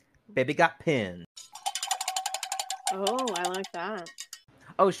Baby got pinned. Oh, I like that.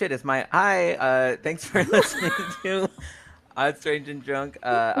 Oh shit, it's my hi. Thanks for listening to Odd Strange and Drunk.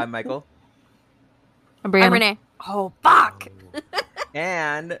 I'm Michael. I'm Brianna. I'm Renee. Oh, fuck!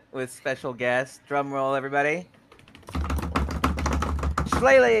 And with special guest, drum roll everybody.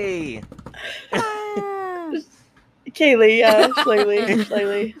 Shlaley! Kaylee,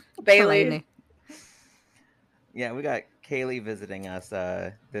 Shlaley. Bailey. Yeah, we got Kaylee visiting us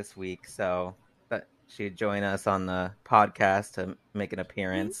this week, so she'd join us on the podcast to make an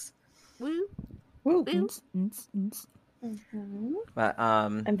appearance. Woo. Woo. Mm-hmm. But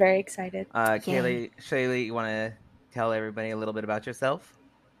I'm very excited. Kaylee, Shlaley, you want to tell everybody a little bit about yourself?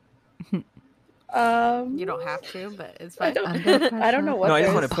 You don't have to, but it's fine. I don't know what. No, I just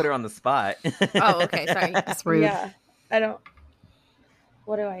there's- want to put her on the spot. Oh, okay. Sorry. That's rude. Yeah, I don't.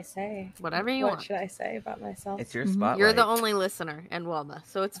 What do I say? Whatever you What want. should I say about myself? It's your Mhm. spotlight. You're the only listener, and Wilma,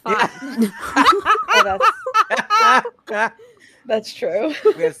 so it's fine. Oh, that's true.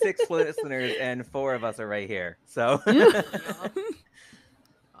 We have 6 listeners, and 4 of us are right here. So,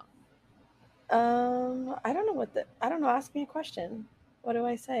 I don't know I don't know. Ask me a question. What do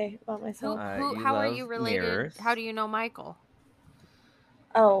I say about myself? you How are love you related? mirrors. How do you know Michael?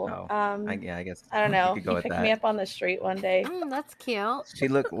 I guess don't know. you could go He with picked that. me up on the street one day. That's cute. She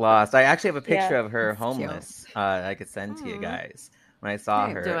looked lost. I actually have a picture Yeah, of her that's cute. homeless. I could send to you guys. When I saw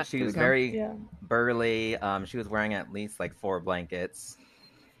Hey, do her, it. she There was we go. very Yeah. burly. She was wearing at least like 4 blankets,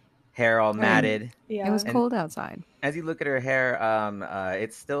 hair all matted. Yeah. It was And- cold outside. As you look at her hair,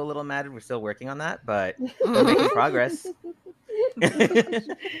 it's still a little matted. We're still working on that, but we're making progress.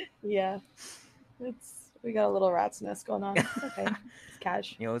 Yeah. We got a little rat's nest going on. It's okay. It's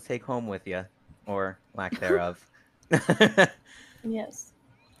cash. You always take home with you, or lack thereof. Yes.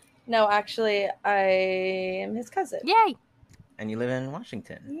 No, actually, I am his cousin. Yay! And you live in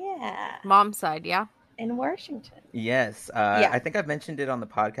Washington. Yeah. Mom's side, yeah. In Washington. Yes. Yeah. I think I've mentioned it on the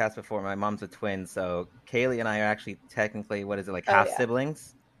podcast before. My mom's a twin, so Kaylee and I are actually technically, what is it, like Oh, half yeah.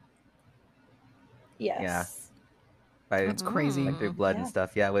 siblings? Yes. Yeah. By, That's crazy. like through blood and Yeah.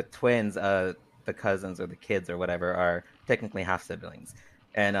 stuff. Yeah, with twins, the cousins or the kids or whatever are technically half siblings.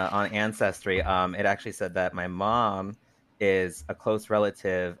 And on Ancestry, it actually said that my mom is a close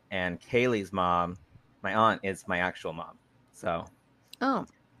relative, and Kaylee's mom, my aunt, is my actual mom. So Oh.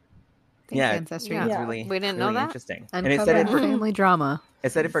 Thank yeah, you, Ancestry. it's Yeah. really, We didn't know really that? interesting. And it Uncover said it for family drama.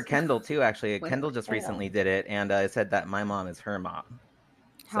 It said it for Kendall too. Actually, Wait, Kendall just I know. recently did it, and it said that my mom is her mom.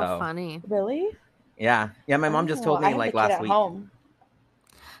 How So, funny. Really? Yeah. My mom just told Oh, me I have like the kid last at week. home.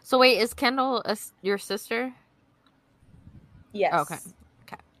 So wait, is Kendall your sister? Yes. Okay.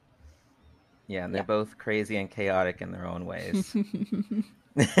 Yeah, and they're Yeah. both crazy and chaotic in their own ways.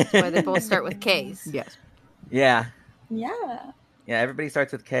 That's why they both start with K's. Yes. Yeah, Yeah. everybody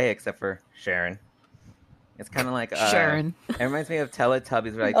starts with K except for Sharon. It's kind of like Sharon. It reminds me of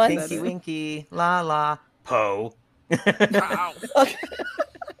Teletubbies, where like Oh, Tinky that's- Winky, La La, Po. Wow.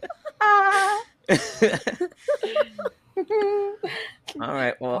 Ah. All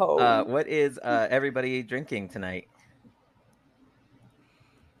right. Well, Po. what is everybody drinking tonight?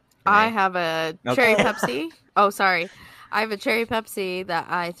 I Renee? have a Okay. cherry Pepsi. Oh, sorry. I have a cherry Pepsi that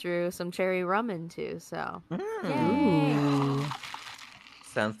I threw some cherry rum into. So Ooh.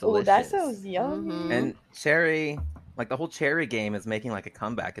 Sounds Oh, delicious. that sounds yummy. Mhm. And cherry, like the whole cherry game is making like a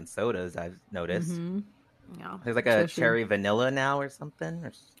comeback in sodas, I've noticed. Mhm. yeah. There's like a So true. cherry vanilla now or something.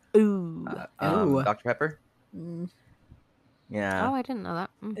 Or, Ooh. Ooh. Dr. Pepper. Mm. Yeah, Oh, I didn't know that.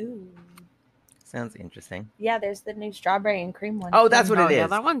 Ooh. sounds interesting. Yeah, there's the new strawberry and cream one. Oh, that's what Oh, it is. yeah,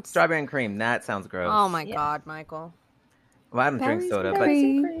 that one's. Strawberry and cream. That sounds gross. Oh my Yeah. God, Michael. Well, I don't drink Berries soda, and but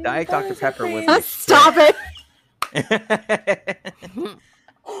cream. Diet Dr. Pepper was Ah, my stop it!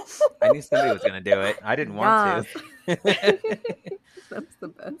 I knew somebody was going to do it. I didn't want to. That's the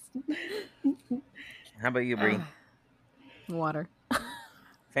best. How about you, Brie? Water.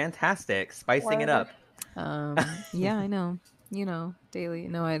 Fantastic. Spicing it up. Yeah, I know. You know, daily.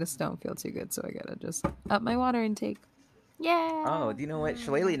 No, I just don't feel too good, so I gotta just up my water intake. Yeah. Oh, do you know what?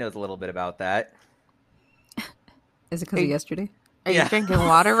 Shlaley knows a little bit about that. Is it because Hey. of yesterday? Are you Yeah. drinking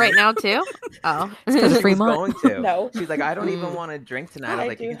water right now too? Oh. Because of She was Fremont? going to. No. She's like, I don't even want to drink tonight. I was I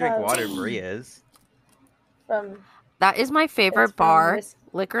like, you do can drink have- water. Brie is. From That is my favorite It's from bar. whis-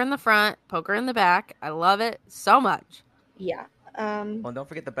 Liquor in the front, poker in the back. I love it so much. yeah. Well, don't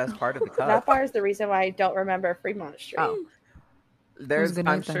forget the best part of the That cup. bar is the reason why I don't remember Fremont Street. Oh. There's, good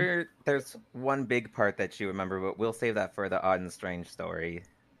I'm night then. sure there's one big part that you remember, but we'll save that for the odd and strange story.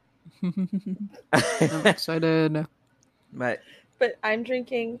 I'm excited. But But I'm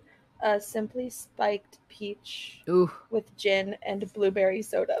drinking Simply spiked peach Ooh, with gin and blueberry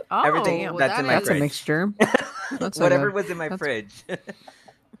soda. Oh, Everything well, that's in my that's a fridge. mixture. That's so Whatever good. was in my That's- fridge.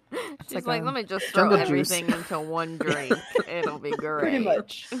 She's like like, a let me just throw jungle juice. everything into one drink. It'll be great. Pretty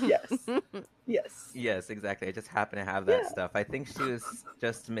much. Yes. Yes. Yes, exactly. I just happen to have that Yeah. stuff. I think she was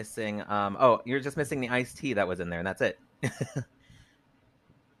just missing. Oh, you're just missing the iced tea that was in there, and that's it.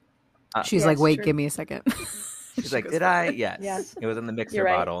 She's Yes, like, wait, true. give me a second. She's She like, goes, "Did I?" Yes. Yeah. It was in the mixer You're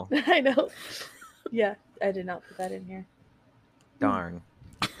right. bottle. I know. Yeah, I did not put that in here. Darn.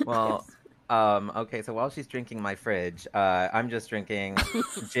 Well, okay. So while she's drinking my fridge, I'm just drinking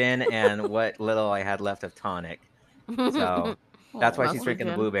gin and what little I had left of tonic. So that's why Aw, she's drinking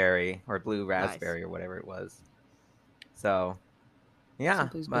the gin. blueberry or blue raspberry or whatever it was. So, yeah.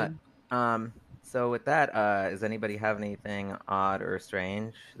 Simply's But good. so with that, does anybody have anything odd or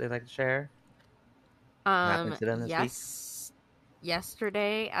strange they'd like to share? Happened to them this week? Yes.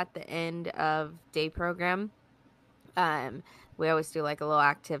 Yesterday at the end of day program, we always do like a little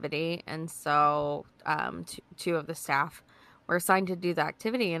activity, and so two of the staff were assigned to do the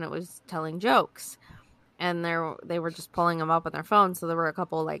activity, and it was telling jokes. And they were just pulling them up on their phone, so there were a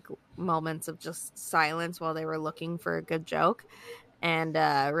couple like moments of just silence while they were looking for a good joke. And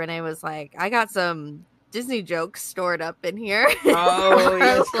Renee was like, "I got some Disney jokes stored up in here." Oh,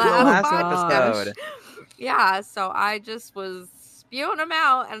 yes, from the last gosh. episode. Yeah, so I just was spewing them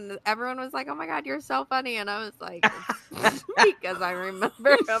out, and everyone was like, "Oh my god, you're so funny!" And I was like, because I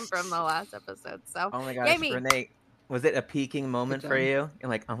remember them from the last episode. So, Oh my yay gosh, me. Renee, was it a peaking moment Good for job. you? You're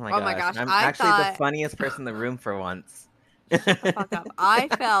like, oh my Oh my gosh, gosh, I'm I actually the thought- funniest person in the room for once. Shut the fuck up. I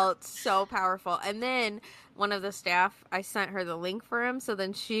felt so powerful. And then one of the staff, I sent her the link for him, so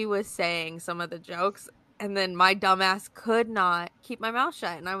then she was saying some of the jokes, and then my dumbass could not keep my mouth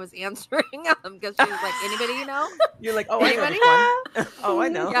shut, and I was answering them because she was like, "Anybody you know?" You're like, oh, I know Anybody? this one. Oh, I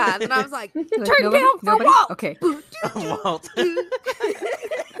know. Yeah, and then I was like, Like, "Turn nobody? down for Nobody? Walt." Okay. Walt.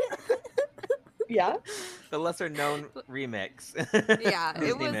 Yeah. The lesser known remix. Yeah, it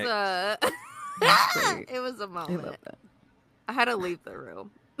Disney was mix. great. it was a I moment. love that. I had to leave the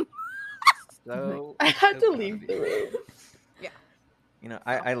room. So I had so to proud leave of the you. room. You know,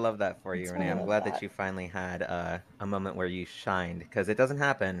 I love that for you, It's Renee. I'm all glad that. that you finally had a moment where you shined because it doesn't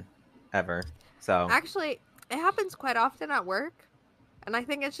happen ever. So Actually, it happens quite often at work, and I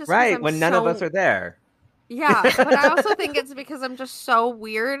think it's just 'cause right I'm when none of so- us are there. Yeah, but I also think it's because I'm just so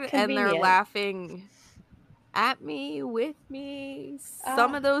weird, and they're Convenient. laughing at me, with me,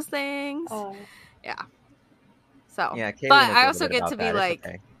 some Ah. of those things. Oh. So, Yeah, Kaylee but knows a I little also bit get about to be that. It's like,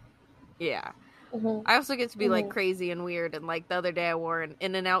 okay. yeah. Mhm. I also get to be like Mhm. crazy and weird, and like the other day I wore an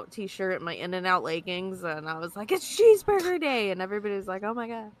In-N-Out t-shirt and my In-N-Out leggings, and I was like, "It's cheeseburger day," and everybody was like, "Oh my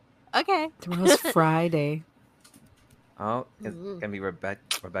god, okay." Tomorrow's Friday. Oh, it's Mhm. gonna be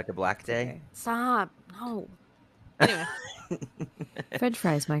Rebecca Black Day. Okay. Stop. No. Anyway, French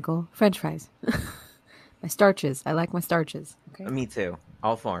fries, Michael. French fries. My starches. I like my starches. Okay. Me too.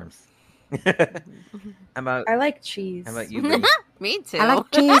 All forms. How about I like cheese. how about you? Bree? me too. I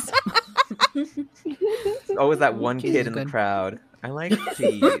like cheese. There's always that one Cheese kid is in the good. crowd. I like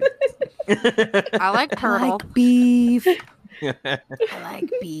cheese. I like I turtle. like beef. I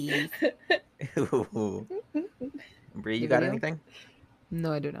like beef. Ooh. Bree, you You got video? anything?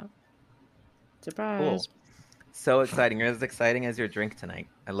 No, I do not. Surprise. So exciting. You're as exciting as your drink tonight.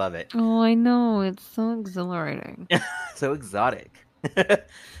 I love it. Oh, I know. It's so exhilarating. So exotic.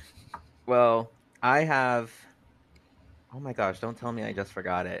 Well, I have. Oh my gosh! Don't tell me I just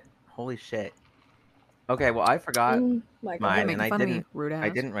forgot it. Holy shit. Okay, well I forgot My God. mine, Making and I fun of me, didn't. rude I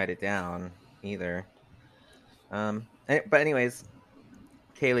ass. didn't write it down either. But anyways,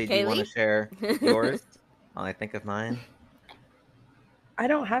 Kaylee, do you want to Kaylee? share yours while I think of mine? I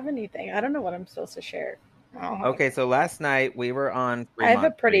don't have anything. I don't know what I'm supposed to share. I don't have Okay, so last night we were on. I have a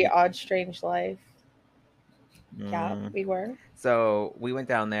Fremont pretty Street. odd, strange life. Yeah, Mm. we were. So we went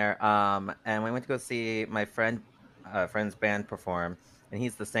down there, and we went to go see my friend's band perform, and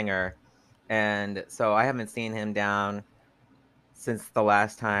he's the singer. And so I haven't seen him down since the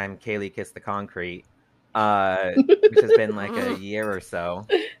last time Kaylee kissed the concrete, which has been like a year or so.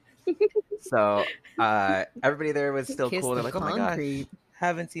 So everybody there was still Kiss cool. They're the like, "Oh my gosh, concrete."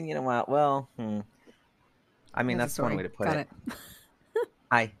 haven't seen you in a while." Well, I mean That's that's a one story. way to put Got it.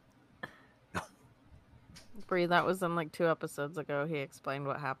 Hi. Bree, that was in like 2 episodes ago. He explained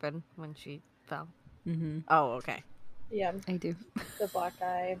what happened when she fell. Mm-hmm. Oh, okay. Yeah, I do. the black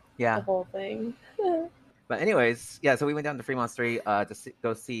eye, the Yeah. whole thing. But anyways, yeah, so we went down to Fremont Street to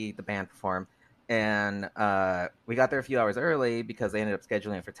go see the band perform, and we got there a few hours early because they ended up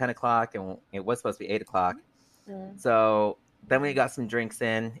scheduling it for 10 o'clock, and it was supposed to be 8 o'clock. Mm. So then we got some drinks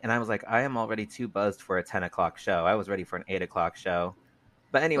in, and I was like, I am already too buzzed for a 10 o'clock show. I was ready for an 8 o'clock show.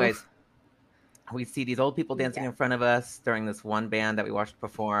 But anyways, Oof. we see these old people dancing in front of us during this one band that we watched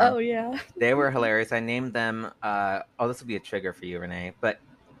perform. Oh yeah. They were hilarious. I named them. This will be a trigger for you, Renee. But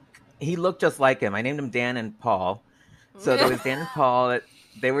he looked just like him. I named him Dan and Paul. So there was Dan and Paul.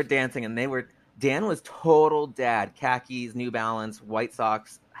 They were dancing, and Dan was total dad. Khakis, New Balance, white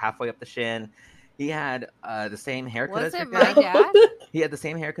socks, halfway up the shin. He had the same haircut Was as your it my dad. dad? He had the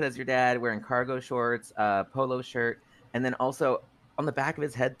same haircut as your dad, wearing cargo shorts, polo shirt, and then also on the back of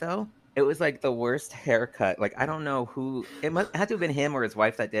his head, though, it was like the worst haircut. Like, I don't know who it had to have been him or his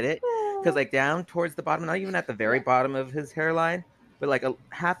wife that did it, because like down towards the bottom, not even at the very bottom of his hairline, but like a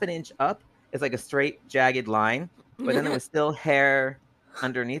half an inch up is like a straight jagged line, but then there was still hair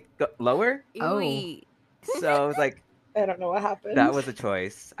underneath, lower. Oh. Ooey. So it was like I don't know what happened. that was a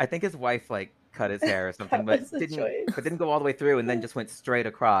choice. I think his wife like cut his hair or something, but was a didn't choice. go all the way through, and then just went straight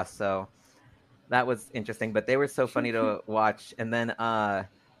across. So that was interesting. But they were so funny to watch. And then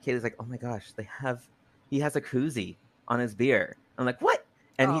Kaylee's like, "Oh my gosh, he has a koozie on his beer." I'm like, "What?"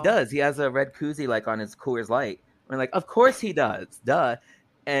 And he Oh. does. He has a red koozie like on his Coors Light. We're like, "Of course he does, duh."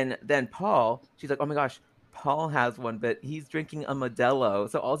 And then Paul, she's like, "Oh my gosh, Paul has one, but he's drinking a Modelo,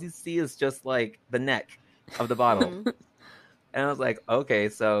 so all you see is just like the neck of the bottle." Mhm. And I was like, okay,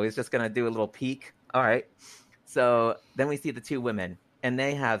 so he's just gonna do a little peek. All right. So then we see the two women, and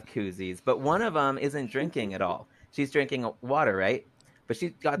they have koozies, but one of them isn't drinking at all. She's drinking water, right? But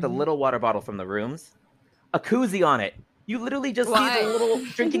she's got the Mhm. little water bottle from the rooms, a koozie on it. You literally just see Why? the little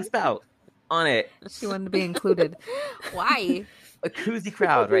drinking spout on it. She wanted to be included. Why? A koozie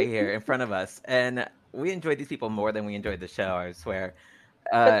crowd right here in front of us, and we enjoyed these people more than we enjoyed the show. I swear.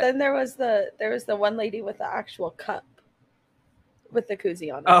 But then there was the one lady with the actual cup with the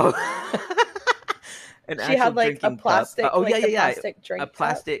koozie on it. Oh. An She actual had like a drinking cup. plastic, Oh like yeah, a yeah, yeah. plastic drink A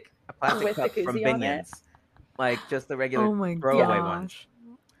plastic with the cup from koozie on it. Binions, like just the regular Oh my throwaway one. gosh.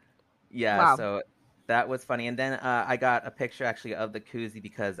 Yeah, Wow. so that was funny. And then I got a picture actually of the koozie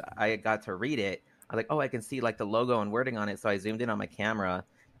because I got to read it. I was like, oh, I can see like the logo and wording on it. So I zoomed in on my camera,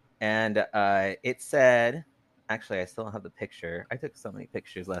 and it said, actually, I still have the picture. I took so many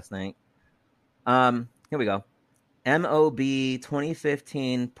pictures last night. Here we go. MOB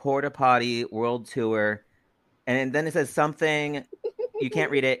 2015 Porta Potty World Tour. And then it says something, you can't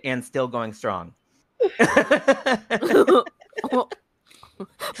read it, and still going strong.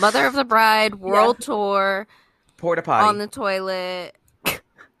 Mother of the Bride World Tour Porta Potty. on the toilet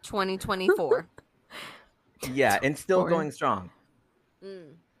 2024. Yeah, and still Porta. going strong.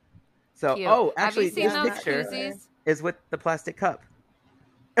 Mm, So, cute. oh, Have actually, you seen this those picture koozies? is with the plastic cup.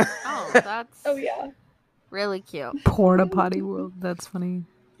 Oh, that's Oh yeah. really cute. Porta potty world. That's funny.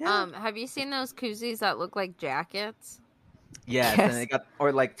 Yeah. Have you seen those koozies that look like jackets? Yes, Yes. and they got,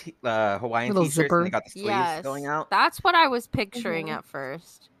 or like Hawaiian Little t-shirts, zipper. and they got the sleeves Yes, going out. that's what I was picturing Mhm. at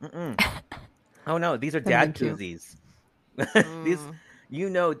first. Mm-mm. Oh no, these are That'd dad be cute. koozies. These,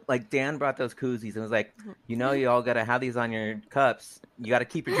 Mm. like Dan brought those koozies and was like, you all gotta have these on your cups. You gotta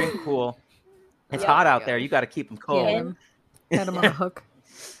keep your drink cool. It's Yeah. hot out Yeah. there. You gotta keep them cold. Had him on a hook.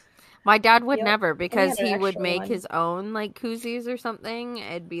 My dad would Yep. never, because an he would extra make one. his own like koozies or something.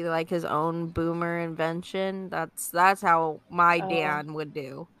 It'd be like his own boomer invention. That's how my Oh. Dan would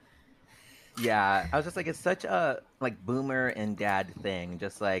do. Yeah, I was just like, it's such a like boomer and dad thing.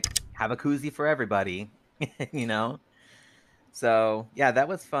 Just like have a koozie for everybody, you know. So yeah, that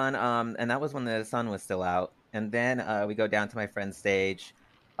was fun. And that was when the sun was still out. And then we go down to my friend's stage.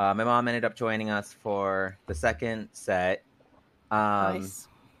 My mom ended up joining us for the second set. Nice.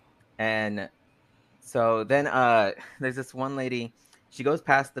 And so then there's this one lady. She goes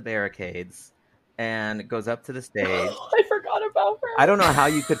past the barricades and goes up to the stage. I forgot about her. I don't know how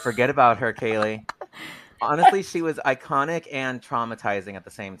you could forget about her, Kaylee. Honestly, she was iconic and traumatizing at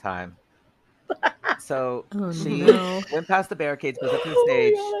the same time. So Oh, she no. went past the barricades, goes up to the Oh my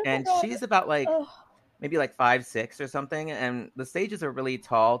stage, God, I and forgot. she's about like Oh. maybe like 5'6" or something. And the stages are really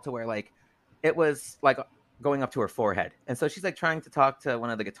tall to where like it was like going up to her forehead. And so she's like trying to talk to one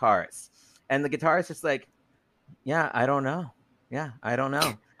of the guitarists. And the guitarist is like, yeah, I don't know. Yeah, I don't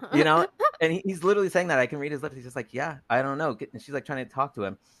know. You know? And he's literally saying that. I can read his lips. He's just like, yeah, I don't know. And she's like trying to talk to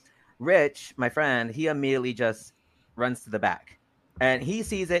him. Rich, my friend, he immediately just runs to the back. And he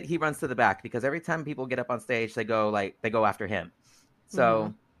sees it, he runs to the back because every time people get up on stage, they go after him.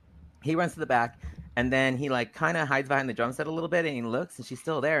 So he runs to the back, and then he like kind of hides behind the drum set a little bit, and he looks, and she's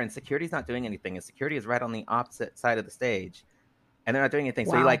still there, and security's not doing anything. And security is right on the opposite side of the stage, and they're not doing anything.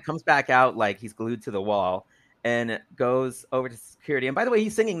 So he Wow. like comes back out like he's glued to the wall and goes over to security. And by the way,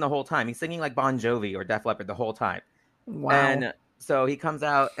 he's singing the whole time. He's singing like Bon Jovi or Def Leppard the whole time. Wow. And so he comes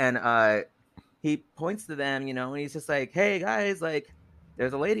out and he points to them, and he's just like, "Hey guys, like,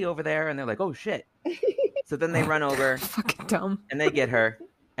 there's a lady over there," and they're like, "Oh shit!" So then they run over Fucking dumb. and they get her,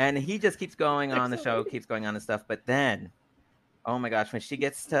 and he just keeps going on the show, keeps going on the stuff. But then, oh my gosh, when she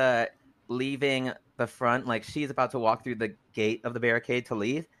gets to leaving the front, like she's about to walk through the gate of the barricade to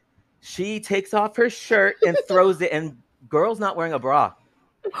leave, she takes off her shirt and throws it. And girl's not wearing a bra.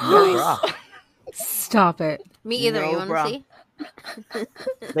 No bra. Stop it. Me either. No You want bra. to see?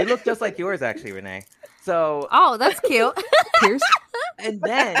 They look just like yours, actually, Renee. So, Oh, that's cute. Pierce? and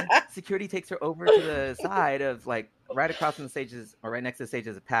then security takes her over to the side of, like, right across from the stages, or right next to the stage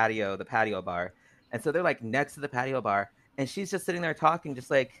is a patio, the patio bar. And so they're like next to the patio bar, and she's just sitting there talking,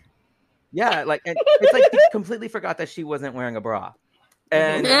 just like, yeah, like, and it's like she completely forgot that she wasn't wearing a bra.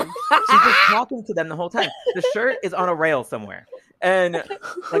 And she's just talking to them the whole time. The shirt is on a rail somewhere. And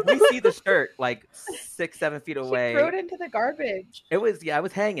like we see the shirt like 6-7 feet away. She threw it into the garbage. It was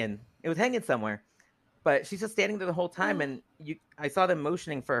hanging. It was hanging somewhere. But she's just standing there the whole time, and I saw them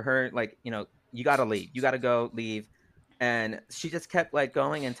motioning for her, like, you gotta leave. You gotta go leave. And she just kept like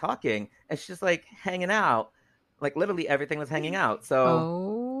going and talking, and she's just like hanging out. Like literally everything was hanging out.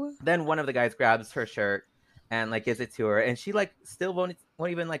 So then one of the guys grabs her shirt and like gives it to her, and she like still won't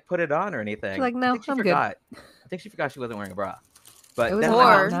even like put it on or anything. She's like, no, I think she I'm forgot. I think she forgot she wasn't wearing a bra. But It was then a my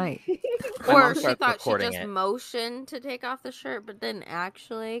hot mom- night. my Or mom she starts thought she recording just it. motioned to take off the shirt, but didn't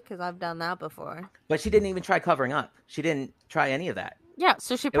actually, because I've done that before. But she didn't even try covering up. She didn't try any of that. Yeah,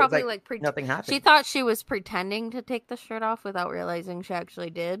 so she It was probably like nothing happened. She thought she was pretending to take the shirt off without realizing she actually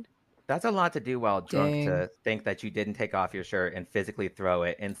did. That's a lot to do while drunk, Dang. to think that you didn't take off your shirt and physically throw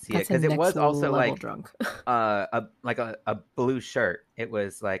it and see That's it, because it was also level like drunk. a blue shirt. It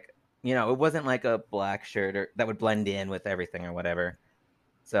was like, it wasn't like a black shirt or that would blend in with everything or whatever.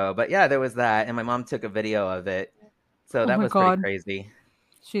 So, but yeah, there was that, and my mom took a video of it. So Oh that my was God. pretty crazy.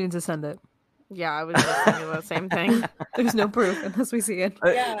 She needs to send it. Yeah, I was just thinking the same thing. There's no proof unless we see it.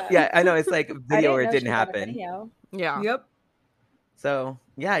 Yeah, I know, it's like I video or it know didn't she had a happen. video. Yeah. Yep. So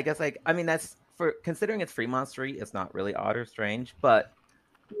yeah, I guess that's for considering it's Fremont Street, it's not really odd or strange, but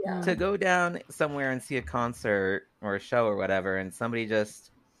Yeah. to go down somewhere and see a concert or a show or whatever, and somebody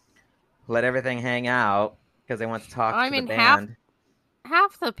just let everything hang out because they want to talk I to mean, the band.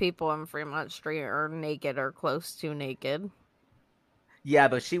 Half the people in Fremont Street are naked or close to naked. Yeah,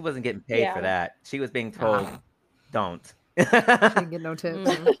 but she wasn't getting paid for Yeah. that. She was being told, "Don't." She didn't get no tips.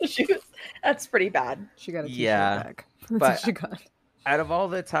 Mhm. That's pretty bad. She got a t-shirt Yeah, back. That's but- all she got. Out of all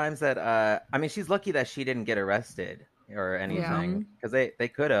the times that, she's lucky that she didn't get arrested or anything, because they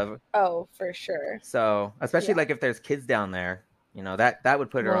could have. Oh, for sure. So, especially Yeah. like if there's kids down there, that would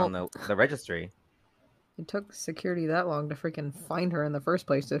put her Well- on the registry. It took security that long to freaking find her in the first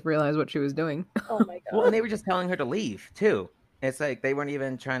place to realize what she was doing. Oh my god. Well, and they were just telling her to leave too. It's like they weren't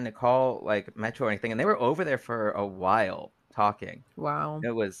even trying to call like Metro or anything, and they were over there for a while talking. Wow.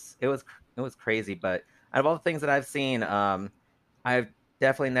 It was crazy. But out of all the things that I've seen, I've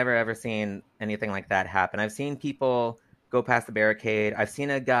definitely never ever seen anything like that happen. I've seen people go past the barricade. I've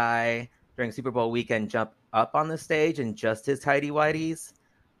seen a guy during Super Bowl weekend jump up on the stage in just his tighty whities.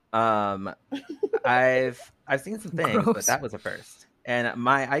 I've seen some things, but Gross. that was a first. And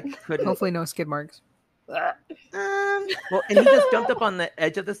I couldn't. Hopefully no skid marks. Well, and he just jumped up on the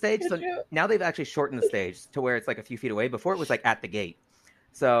edge of the stage. So Did you? now they've actually shortened the stage to where it's like a few feet away. Before it was like at the gate.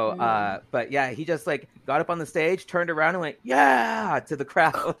 So, but yeah, he just like got up on the stage, turned around, and went "yeah" to the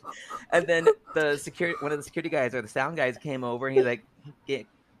crowd. And then one of the security guys or the sound guys came over, and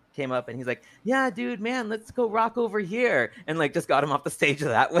came up, and he's like, "Yeah, dude, man, let's go rock over here," and like just got him off the stage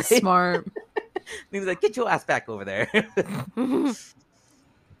that way. Smart. And he was like, "Get your ass back over there."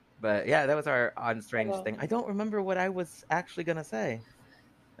 But yeah, that was our odd and strange Well. thing. I don't remember what I was actually gonna say.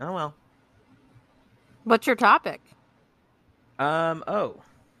 Oh well. What's your topic? Oh.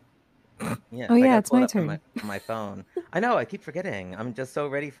 Yeah. Oh, I yeah, gotta it's pull it my up on turn. on my phone. I know. I keep forgetting. I'm just so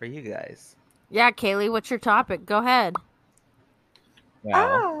ready for you guys. Yeah, Kaylee, what's your topic? Go ahead.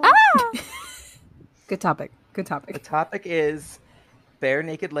 Wow. Ah. Good topic. Good The topic. topic is bare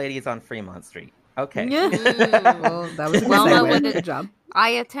naked ladies on Fremont Street. Okay. Yeah. Mm. Well, that was a good Wilma segue. would- Good job. I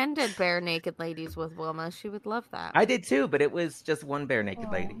attended Bare Naked Ladies with Wilma. She would love that. I did too, but it was just one bare naked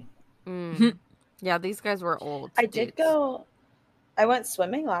Aw. lady. Mm. Yeah, these guys were old. I did dudes. go. I went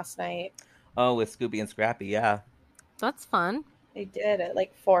swimming last night. Oh, with Scooby and Scrappy, yeah. That's fun. I did at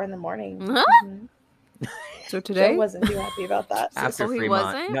like 4 in the morning. Huh? Mhm. So Joe today, wasn't too happy about that. After he Fremont.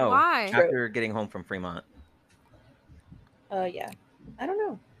 wasn't? No. Why? After getting home from Fremont. Yeah. I don't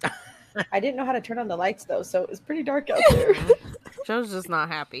know. I didn't know how to turn on the lights though, so it was pretty dark out there. Joe's just not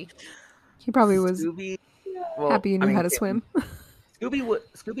happy. he probably was. Scooby well, Happy you knew how to swim.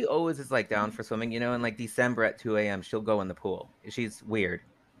 Scooby always is like down for swimming, you know. In like December at 2 a.m., she'll go in the pool. She's weird,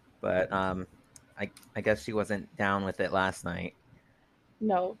 but I guess she wasn't down with it last night.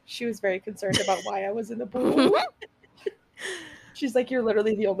 No, she was very concerned about why I was in the pool. She's like, "You're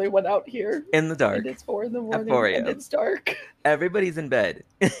literally the only one out here In the dark. and it's 4 in the At morning 4 and a.m. it's dark." Everybody's in bed,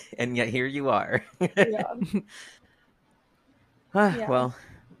 and yet here you are. Yeah. Yeah. Well,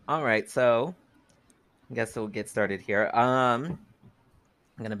 all right. So I guess we'll get started here. I'm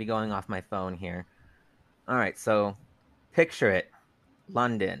gonna be going off my phone here. All right. So picture it,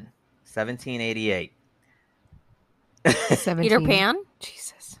 London, 1788. 17. Peter Pan.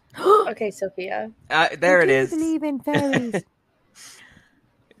 Jesus. Okay, Sophia. There it is. Believe in fairies.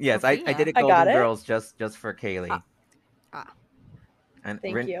 Yes, I did it I got Golden it. Girls just for Kaylee. Ah. And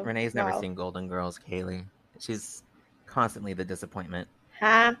Thank you. Renee's never Wow. seen Golden Girls, Kaylee. She's constantly the disappointment.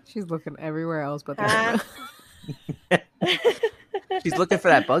 Ha. She's looking everywhere else but the Ah. camera. She's looking for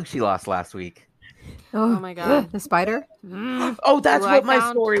that bug she lost last week. Oh my God. The spider? Oh, that's Who I what my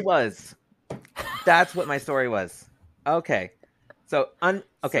found? story was. That's what my story was. Okay. So Circle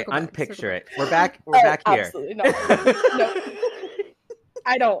back, unpicture circle it. We're back Oh, here. absolutely not. No.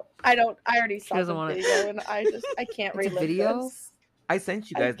 I don't. I already saw doesn't the want it. video and I can't It's a relive video? this. I sent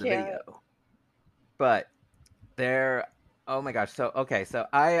you I guys the can't. video. But there, oh my gosh. So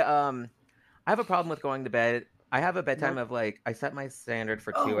I have a problem with going to bed. I have a bedtime of like, I set my standard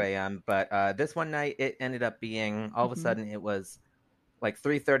for 2 a.m. But this one night it ended up being, all of a sudden it was like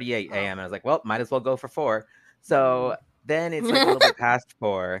 3:38 a.m. And I was like, well, might as well go for 4. So then it's like a little bit past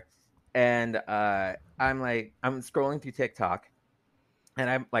 4. And I'm scrolling through TikTok. And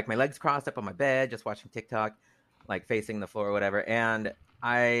I'm like, my legs crossed up on my bed, just watching TikTok, like facing the floor or whatever. And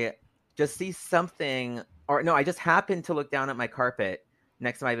I just see something, or no, I just happened to look down at my carpet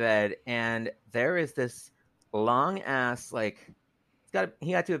next to my bed. And there is this long ass, like,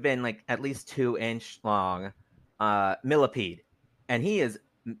 he had to have been like at least 2-inch long millipede. And he is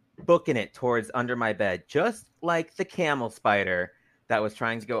booking it towards under my bed, just like the camel spider that was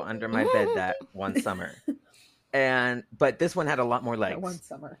trying to go under my bed that one summer. But this one had a lot more legs. That one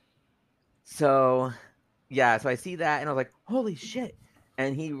summer. So, yeah, so I see that and I was like, holy shit.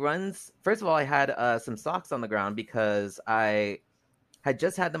 And he runs. First of all, I had some socks on the ground because I had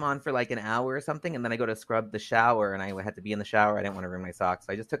just had them on for like an hour or something. And then I go to scrub the shower and I had to be in the shower. I didn't want to ruin my socks.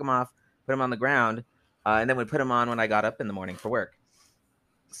 So I just took them off, put them on the ground, and then would put them on when I got up in the morning for work.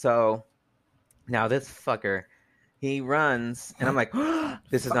 So now this fucker, he runs and I'm like, oh,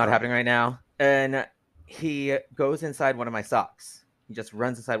 this is not happening right now. And he goes inside one of my socks. He just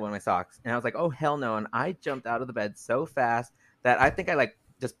runs inside one of my socks. And I was like, oh, hell no. And I jumped out of the bed so fast that I think I like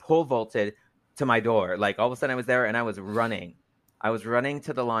just pole vaulted to my door. Like all of a sudden I was there and I was running. I was running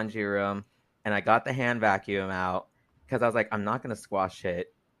to the laundry room and I got the hand vacuum out because I was like, I'm not going to squash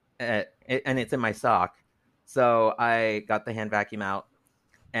it. And it's in my sock. So I got the hand vacuum out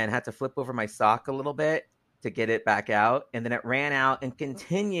and had to flip over my sock a little bit to get it back out. And then it ran out and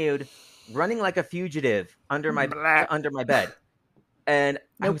continued running like a fugitive under my bed. And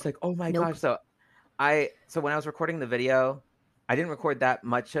I was like, oh my gosh. So when I was recording the video, I didn't record that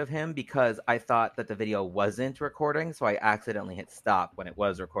much of him because I thought that the video wasn't recording. So I accidentally hit stop when it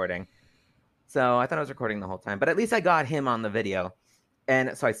was recording. So I thought I was recording the whole time, but at least I got him on the video.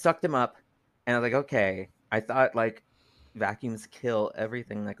 And so I sucked him up and I was like, okay, I thought like vacuums kill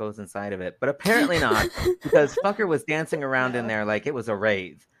everything that goes inside of it, but apparently not, because fucker was dancing around in there like it was a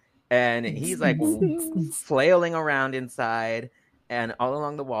rave. And he's like flailing around inside and all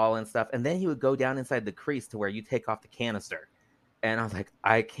along the wall and stuff. And then he would go down inside the crease to where you take off the canister. And I was like,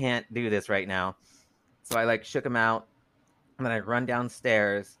 I can't do this right now. So I like shook him out and then I run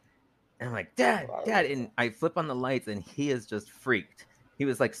downstairs and I'm like, Dad. And I flip on the lights and he is just freaked. He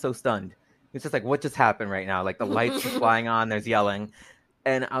was like so stunned. He was just like, what just happened right now? Like the lights are flying on, there's yelling.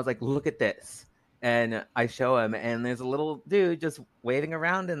 And I was like, look at this. And I show him and there's a little dude just waving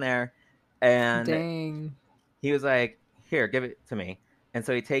around in there. And Dang. he was like, here, give it to me. And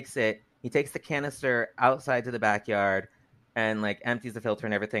so he takes the canister outside to the backyard and like empties the filter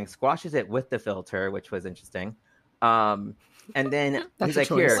and everything, squashes it with the filter, which was interesting. And then he's like,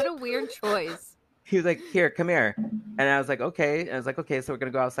 here. What a weird choice. He was like, here, come here. And I was like, okay. And I was like, okay, so we're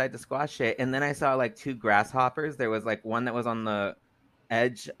going to go outside to squash it. And then I saw like 2 grasshoppers. There was like one that was on the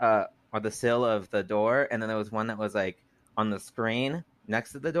edge or the sill of the door. And then there was one that was like on the screen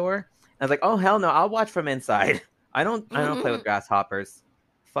next to the door. And I was like, oh, hell no, I'll watch from inside. I don't play with grasshoppers.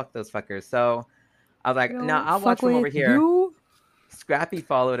 Fuck those fuckers. So I was like, no, I'll watch from over here. Scrappy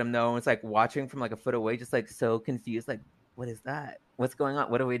followed him though. And was like watching from like a foot away, just like so confused. Like, what is that? What's going on?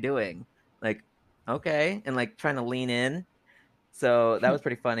 What are we doing? Like, okay, and like trying to lean in. So that was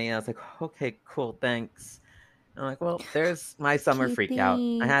pretty funny. I was like, okay, cool, thanks. I'm like, well, there's my summer Okay, freak out.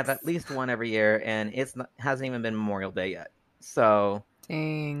 I have at thanks. least one every year, and hasn't even been Memorial Day yet. So,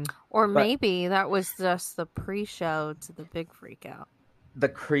 Dang. Or but maybe that was just the pre-show to the big freak out. the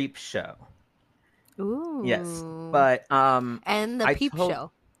creep show, Ooh. yes. But And the I peep told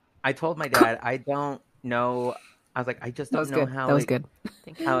show. I told my dad I don't know. I was like, I just That don't was know good. That was good.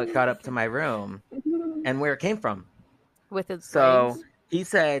 how it got up to my room and where it came from. With its So brains. he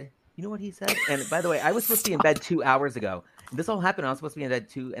said, you know what he said? And by the way, I was supposed to be in bed 2 hours ago. This all happened. I was supposed to be in bed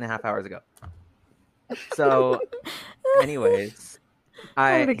 2.5 hours ago. So, anyways,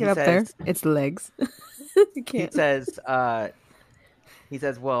 I'm gonna get he up there. says, It's legs. You he can't. says,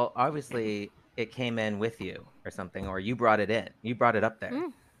 well, obviously it came in with you or something, or you brought it in. You brought it up there. Mm.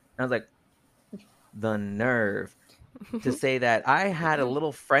 And I was like, the nerve to say that I had a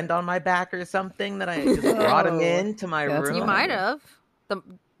little friend on my back or something that I just brought him Oh, into my that's room. You might have.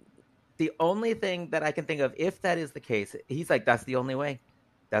 The only thing that I can think of, if that is the case, he's like, that's the only way.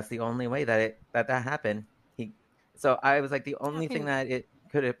 That's the only way that happened. So I was like, the only thing that it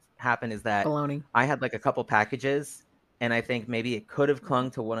could have happened is that Baloney. I had like a couple packages, and I think maybe it could have clung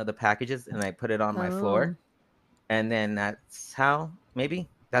to one of the packages, and I put it on my floor, and then that's how. Maybe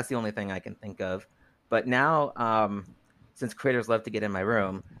that's the only thing I can think of. But now, since creators love to get in my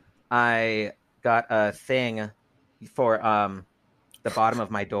room, I got a thing for the bottom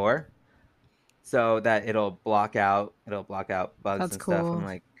of my door, so that it'll block out bugs That's and stuff. cool. I'm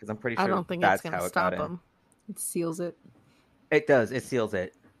like, because I'm pretty sure I don't think that's it's how gonna it got stop in. them. It seals it. It does. It seals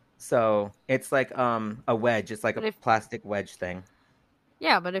it. So it's like a wedge. It's like a plastic wedge thing.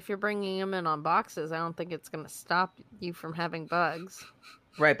 Yeah, but if you're bringing them in on boxes, I don't think it's gonna stop you from having bugs.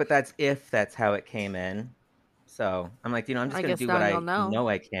 Right, but that's if that's how it came in. So I'm like, I'm just gonna do what I know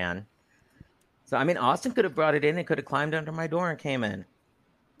I can. So I mean, Austin could have brought it in. It could have climbed under my door and came in.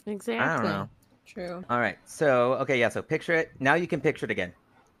 Exactly. I don't know. True. All right. So okay, yeah. So picture it. Now you can picture it again.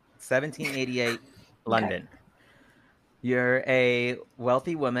 1788, London. You're a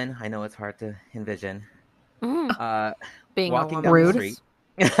wealthy woman. I know it's hard to envision. Being walking down the street.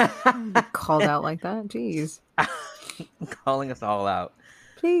 Called out like that? Jeez. Calling us all out.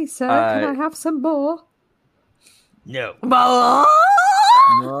 Please, sir, can I have some more? No.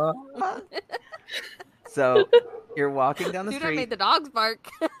 So you're walking down the Dude, street. I made the dogs bark.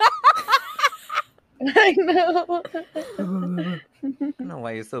 I know. I don't know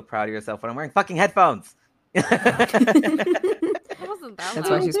why you're so proud of yourself when I'm wearing fucking headphones. That's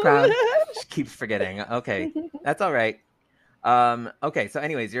why she's proud. She keeps forgetting. Okay, that's all right. Okay, so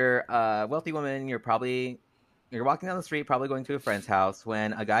anyways, you're a wealthy woman. You're walking down the street, probably going to a friend's house,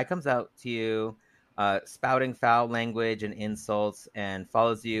 when a guy comes out to you, spouting foul language and insults, and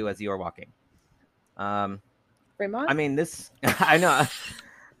follows you as you are walking. Fremont? I mean, this.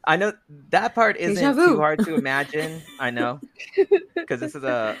 I know that part isn't too hard to imagine. I know, because this is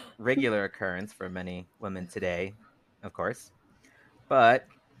a regular occurrence for many women today, of course. But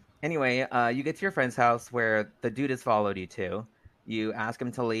anyway, you get to your friend's house where the dude has followed you to. You ask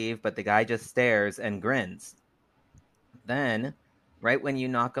him to leave, but the guy just stares and grins. Then, right when you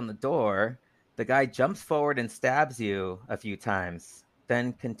knock on the door, the guy jumps forward and stabs you a few times,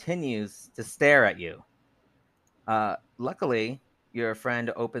 then continues to stare at you. Luckily, your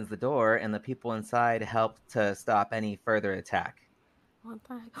friend opens the door, and the people inside help to stop any further attack. What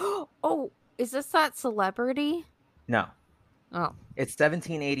the heck? Oh, is this that celebrity? No. Oh. It's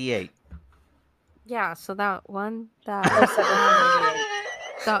 1788. Yeah, so that one, that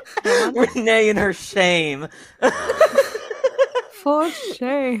 1788. Renee in her shame. For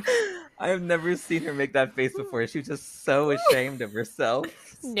shame. I have never seen her make that face before. She was just so ashamed of herself.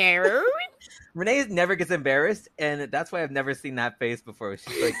 No. Renee never gets embarrassed, and that's why I've never seen that face before.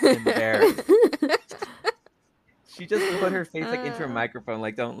 She's like embarrassed. She just put her face like into her microphone,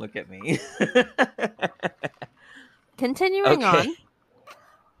 like, don't look at me. Continuing on.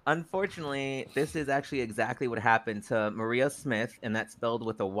 Unfortunately, this is actually exactly what happened to Maria Smith, and that's spelled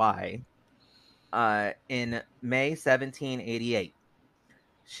with a Y, in May 1788.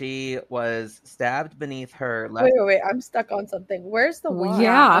 She was stabbed beneath her left... Wait. I'm stuck on something. Where's the Y?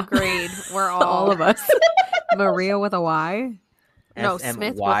 Yeah. Agreed. We're all of us. Maria with a Y? No,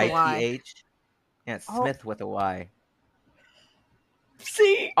 Smith with a Y. Yeah, Smith with a Y.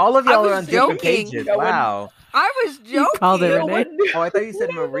 See? All of y'all are on different pages. Wow. I was joking. Called it Renee. Oh, I thought you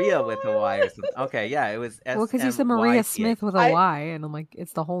said Maria with a Y or something. Okay, yeah, it was S. Well, because you said Maria Smith with a Y, and I'm like,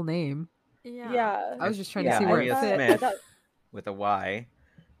 it's the whole name. Yeah. I was just trying to see where it Maria fit. Smith with a Y.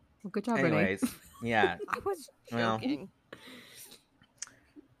 Well, good job, Anyways, Renee. yeah. I was joking.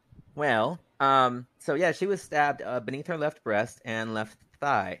 Well, So yeah, she was stabbed beneath her left breast and left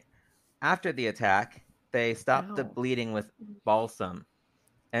thigh. After the attack, they stopped the Ow. bleeding with balsam.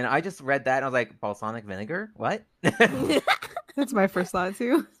 And I just read that and I was like, balsamic vinegar? What? I That's my first thought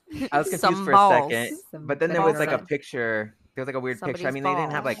too. was confused Some for balls. a second. Some But then there was like a balsam. picture. There was like a weird picture. I Somebody's mean, they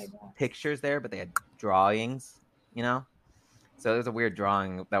didn't have balls. like pictures there, but they had drawings, you know? So there's a weird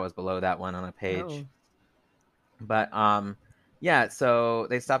drawing that was below that one on a page. Oh. But yeah, so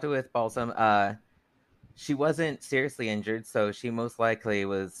they stopped it with balsam. She wasn't seriously injured, so she most likely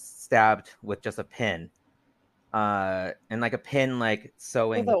was stabbed with just a pin. And like a pin, like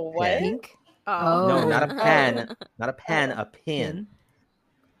sewing With a what? pin. Pink? Oh. No, not a Oh. pen, not a pen, Oh. a pin.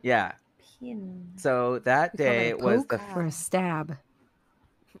 Yeah. Pin. So that We call that day a was the poke or a stab.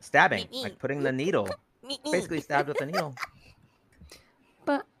 stabbing, like putting the needle, basically stabbed with a needle.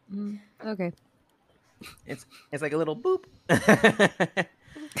 But okay. It's like a little boop.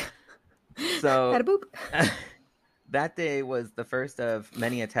 So Had a boop. that day was the first of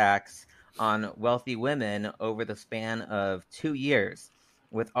many attacks on wealthy women over the span of 2 years,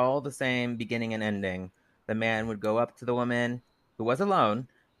 with all the same beginning and ending. The man would go up to the woman who was alone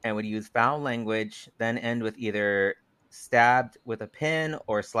and would use foul language, then end with either stabbed with a pin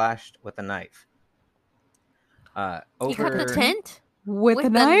or slashed with a knife. He cut the Over, tent With, with a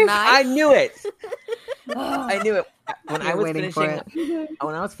the knife? I knew it. I knew it when I You're was waiting for finishing.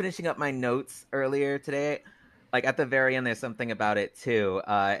 When I was finishing up my notes earlier today, like at the very end, there's something about it too,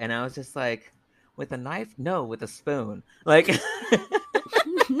 and I was just like, with a knife? No, with a spoon. Like, I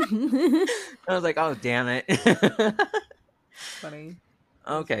was like, oh damn it. Funny.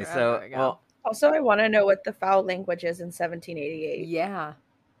 Okay, Forever so ago. well, Also, I want to know what the foul language is in 1788. Yeah.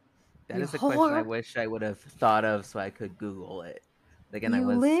 that You is a question I whore. wish I would have thought of so I could Google it. Again, I You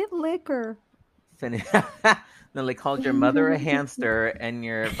was lit liquor. finished. No, they called your mother a hamster and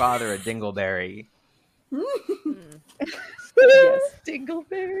your father a dingleberry. Yes,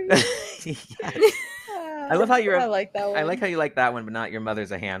 Dingleberry. Yes. I love how you're. I like that one. I like how you like that one, but not your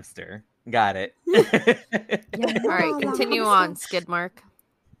mother's a hamster. Got it. All right, continue on, Skidmark.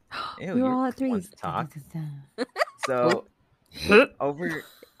 Ew, We were you're all at the one threes. to talk. Oh. So over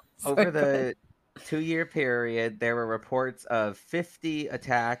Sorry, go the ahead. 2-year period, there were reports of 50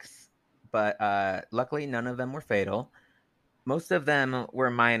 attacks, but luckily none of them were fatal. Most of them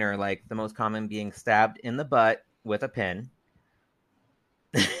were minor, like the most common being stabbed in the butt with a pin.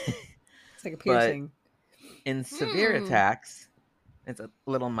 It's like a piercing. In severe Hmm. attacks, it's a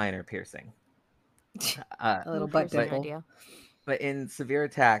little minor piercing. A little No butt piercing dimple. idea. But in severe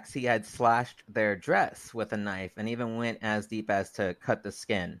attacks, he had slashed their dress with a knife and even went as deep as to cut the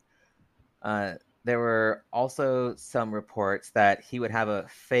skin. There were also some reports that he would have a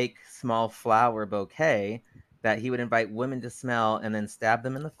fake small flower bouquet that he would invite women to smell and then stab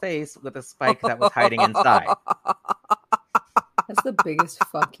them in the face with a spike that was hiding inside. That's the biggest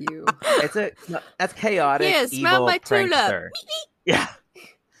fuck you. That's chaotic, Here, smell evil my tulip. prankster. Yeah.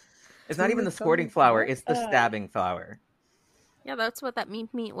 It's not even the Tulip, sporting tulip, flower, tulip. it's the stabbing flower. Yeah, that's what that meat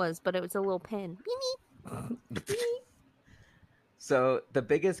was, but it was a little pin. So the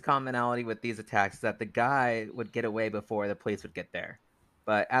biggest commonality with these attacks is that the guy would get away before the police would get there.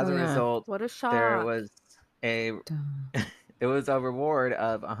 But as Oh, a yeah. result, What a shock. there was a reward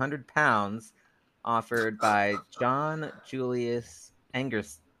of £100 offered by John Julius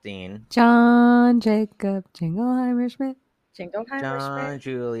Angerstein. John Jacob Jingleheimer Schmidt. Jingleheimer John Schmidt.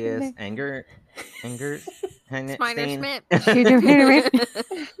 Julius Schmidt. Sminer Schmidt.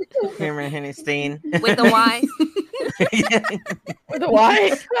 Hennestein. With a Y. With a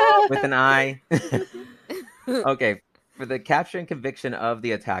Y. With an I. Okay, for the capture and conviction of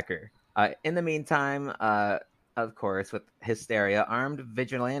the attacker. In the meantime, of course, with hysteria, armed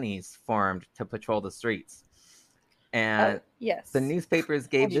vigilantes formed to patrol the streets. And Yes. the newspapers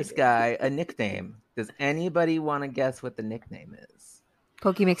gave As you this do. guy a nickname. Does anybody want to guess what the nickname is?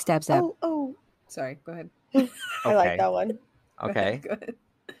 Pokey McStab Stab. Oh, Sorry, go ahead. I Okay. like that one. Okay, Go ahead.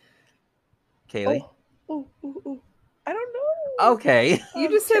 Kaylee. Oh, I don't know. Okay, You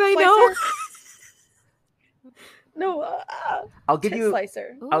just said Tit I know. slicer? No, I'll give tit you.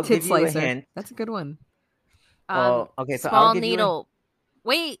 slicer. I'll Tit give you a slicer. hint. That's a good one. Well, okay, so small I'll give you a- needle.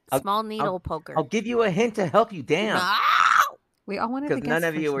 Wait, I'll- small needle poker. I'll give you a hint to help you down, Ah! We all wanted to because guess none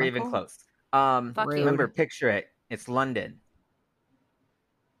of you first, were even Michael. close. Fuck you. Remember, picture it. It's London.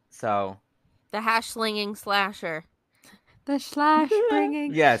 So The hash slinging slasher. The slash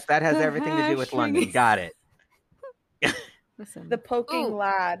bringing. yes, that has The everything to do with hash London. ringing. Got it. Listen. The poking Ooh,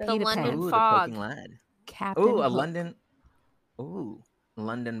 lad. the Peter London Pan. Ooh, the fog. poking lad. Captain Ooh, a Hook. London. Ooh,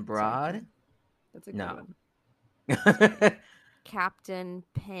 London Broad. That's a good No. one. Captain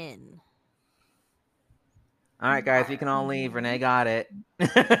Pin. All right, guys, we can all leave. Renee got it.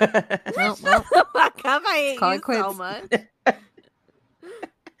 Well, Come, I hate Call you it quits. so much.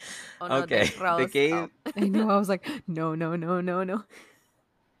 Oh, no, Okay, they froze. they gave I know. I was like, no.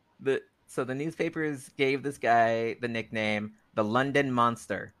 so the newspapers gave this guy the nickname the London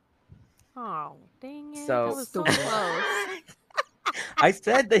Monster. Oh, dang it. So- that was so Stupid. close. I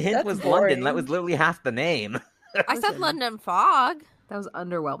said the hint That's was London. That boring. was literally half the name. I said Listen. London Fog. That was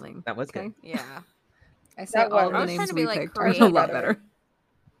underwhelming. That was Okay. good. Yeah. I say That all one- the I was trying names to be, we like, picked are a creative. lot better.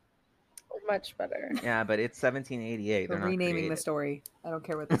 Much better. Yeah, but it's 1788. We're They're not renaming the creative. story. I don't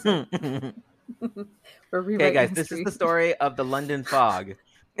care what this is. We're rewriting Okay, guys, this history. is the story of the London Fog.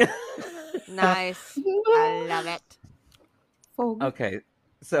 Nice. I love it. Fog. Okay,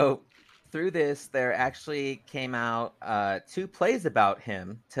 so through this, there actually came out 2 plays about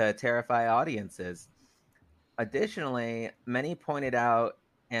him to terrify audiences. Additionally, many pointed out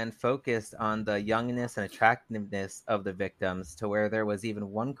and focused on the youngness and attractiveness of the victims, to where there was even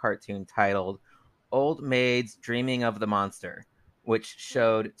one cartoon titled Old Maids Dreaming of the Monster, which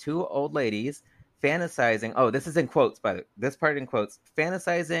showed 2 old ladies fantasizing. Oh, this is in quotes, by the way. This part in quotes.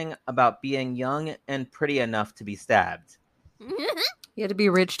 Fantasizing about being young and pretty enough to be stabbed. You had to be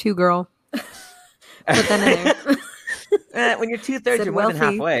rich too, girl. Put that in there. When you're 2/3, Said you're more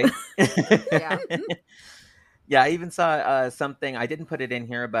than wealthy. halfway. Yeah. Yeah, I even saw something. I didn't put it in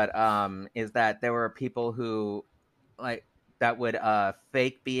here, but is that there were people who like that would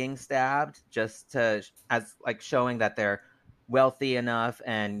fake being stabbed just to as like showing that they're wealthy enough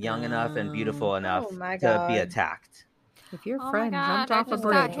and young enough and beautiful enough Oh my to be God. attacked. If your Oh my friend God, jumped I off a just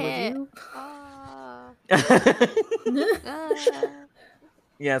got bridge, would hit. you?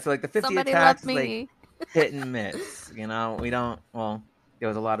 Yeah, so like the 50 Somebody attacks, love like me. hit and miss. You know, we don't. Well, there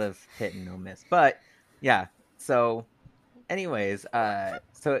was a lot of hit and no miss, but yeah. So, anyways, and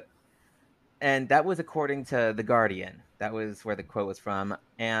that was according to The Guardian. That was where the quote was from.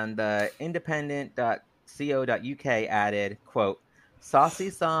 And independent.co.uk added, quote,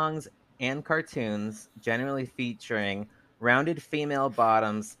 saucy songs and cartoons generally featuring rounded female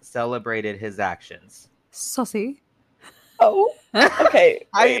bottoms celebrated his actions. Saucy. Oh, okay.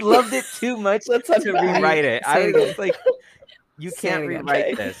 I wait. loved it too much Let's to unpack. rewrite it. Say I it was again. like, you Say can't it again. rewrite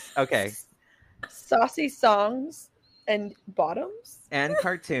Okay. this. Okay. Saucy songs and bottoms? And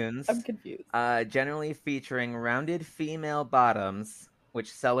cartoons. I'm confused. Generally featuring rounded female bottoms,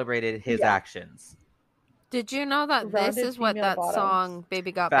 which celebrated his Yeah. actions. Did you know that this Rounded is what female that bottoms. song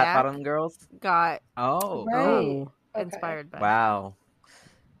 "Baby Got Fat Back" bottom girls. got Oh, Right. Oh. Okay. inspired by? wow.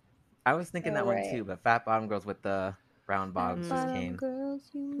 I was thinking that one Alright. too, but fat bottom girls with the round bottoms just came.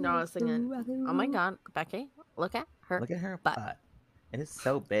 No, I was thinking, oh my God, Becky, look at her. Look at her butt. butt. It is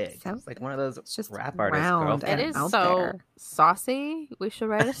so big. So It's like one of those It's just rap artists. round It and is out so there. saucy. We should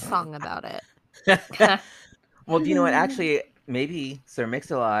write a song about it. Well, do you know what? Actually, maybe Sir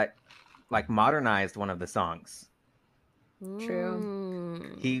Mix-a-Lot like modernized one of the songs. True.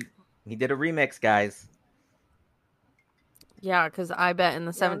 Mm. He did a remix, guys. Yeah, because I bet in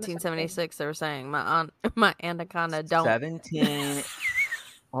the Yeah, I'm the 1776 they were saying my anaconda don't. 17.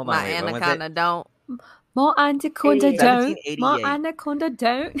 Hold on, My wait, when was anaconda it? don't. More anaconda Eighty-eight. don't. More 1788. anaconda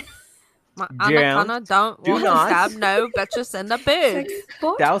don't. My Don't. anaconda don't Do want to not. stab no bitches in the boots.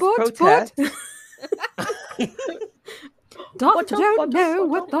 Douse protest. Doctor What don't up, know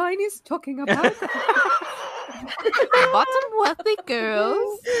what what thine is talking about. Bottom wealthy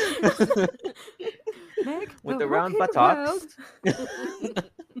girls. Make With the round rocket buttocks. world.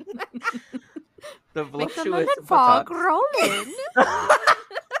 The Make the voluptuous London fog buttocks. roll in.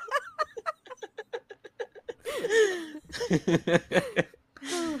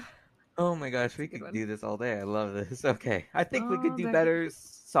 Oh my gosh, we could one. do this all day. I love this. Okay. I think we could All do day. better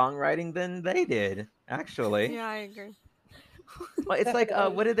songwriting than they did, actually. Yeah, I agree. Well, it's like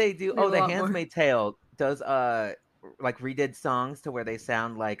what did they do? We have Oh, a The lot more. Handmaid's Tale does like redid songs to where they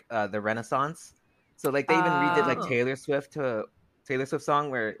sound like the Renaissance. So like they even redid like Oh. Taylor Swift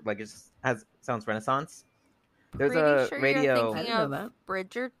song where like it just sounds Renaissance. There's Pretty a sure radio. You're I thinking didn't know of that.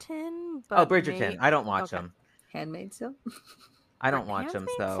 Bridgerton. Oh, But Bridgerton. maybe- I don't watch okay. them. Handmaid still. I don't watch them,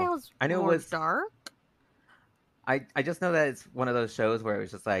 Handmaid's so Tale's I knew it more was. dark. I just know that it's one of those shows where it was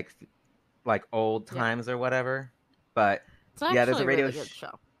just like old Yeah. times or whatever. But It's Yeah, there's a actually radio really good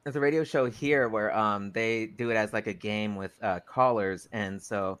show. there's a radio show here where they do it as like a game with callers, and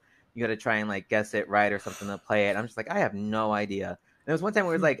so you got to try and like guess it right or something to play it. I'm just like, I have no idea. And there was one time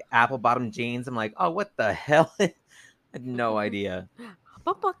where it was like apple bottom jeans. I'm like, oh, what the hell? I had no idea.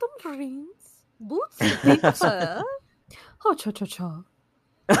 But bottom jeans, boots, pink fur. Oh, cha cha cha.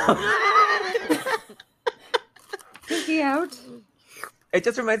 Pinky out. It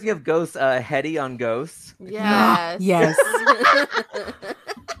just reminds me of Ghosts, Hetty on Ghosts. Yes. Yes.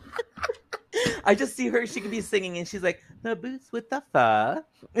 I just see her, she could be singing and she's like, the boots with the fur.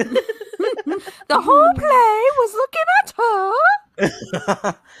 The whole play was looking at her.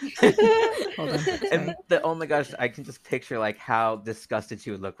 Hold on. And oh my gosh, I can just picture like how disgusted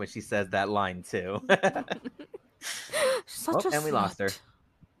she would look when she says that line too. Such a and we lost her.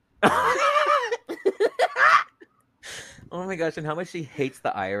 slut. Oh my gosh, and how much she hates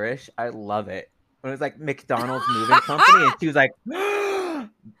the Irish. I love it. When it was like McDonald's Moving Company, and she was like,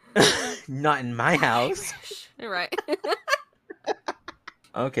 not in my house. You're right.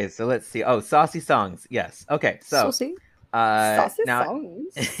 Okay, so let's see. Oh, saucy songs. Yes. Okay, so Saucy? Saucy now,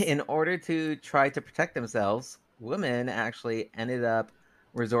 songs. in order to try to protect themselves, women actually ended up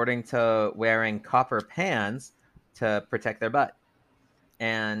resorting to wearing copper pans to protect their butt.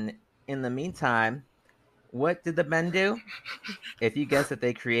 And in the meantime, what did the men do? If you guess that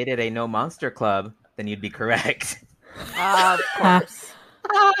they created a No Monster Club, then you'd be correct. Of course.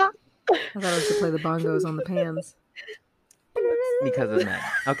 I thought I was to play the bongos on the pans. Because of men.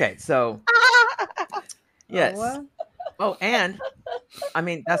 Okay, so yes. Oh, and I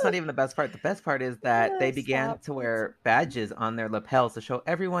mean that's not even the best part. The best part is that they began to wear badges on their lapels to show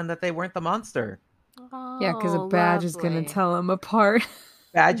everyone that they weren't the monster. Yeah, because a badge is going to tell them apart.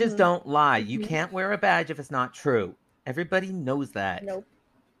 Badges don't lie. You can't wear a badge if it's not true. Everybody knows that. Nope.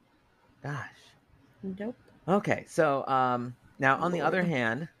 Gosh. Nope. Okay, so now on the other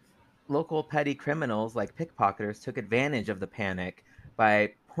hand, local petty criminals like pickpocketers took advantage of the panic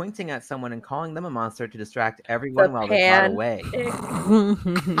by pointing at someone and calling them a monster to distract everyone while they got away.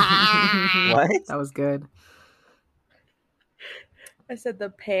 What? That was good. I said the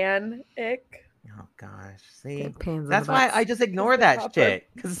panic. Oh gosh, see, Good pans on that's the why butts. I just ignore that Copper- shit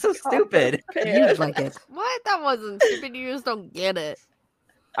because it's so stupid. You'd like it. What? That wasn't stupid. You just don't get it.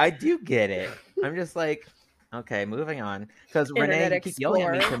 I do get it. I'm just like, okay, moving on. Because Renee, Internet you keep yelling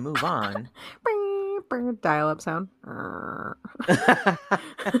at me to Explorer. move on. Dial-up sound.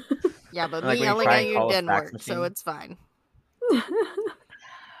 Yeah, but Like when me you yelling try at and you call a didn't fax work, so machine. it's fine.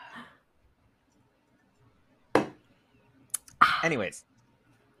 Anyways,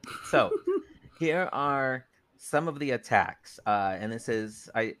 so here are some of the attacks, and this is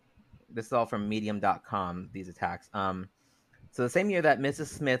all from Medium.com. These attacks. So the same year that Mrs.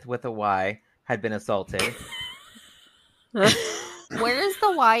 Smith with a Y had been assaulted. Where is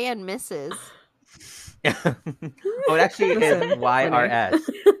the Y and Mrs.? Oh, it actually is Listen, YRS.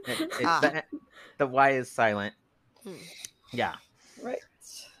 Ah. The Y is silent. Hmm. Yeah. Right.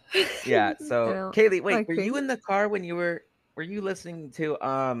 Yeah. I So don't Kaylee, wait, like were you being- in the car when were you listening to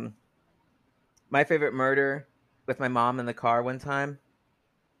My Favorite Murder with my mom in the car one time?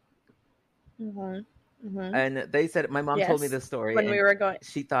 And they said my mom told me Yes. this story When and we were going,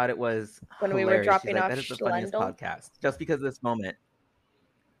 she thought it was when we were hilarious. dropping She's like, off that is the funniest Schlendel. podcast. Just because of this moment.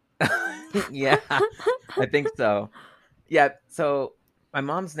 Yeah, I think so. Yeah, so my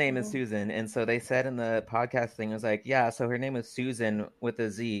mom's name is Oh. Susan, and so they said in the podcast thing, it was like, yeah, so her name is Susan with a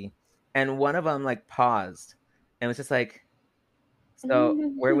Z, and one of them like paused, and was just like, so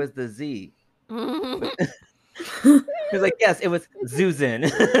where was the Z? He was like, yes, it was Susan.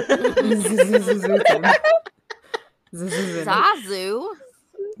 Zazu.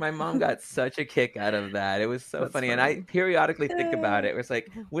 My mom got such a kick out of that. It was so That's funny, and I funny. periodically think about it. It's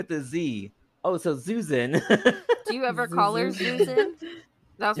like with the Z. Oh, so Susan. Do you ever call her Susan. Susan?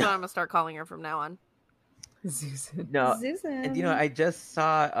 That's what I'm gonna start calling her from now on. Susan. No, Susan. and I just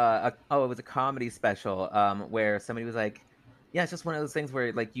saw it was a comedy special where somebody was like, yeah, it's just one of those things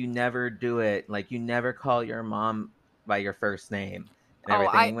where like you never do it, like you never call your mom by your first name and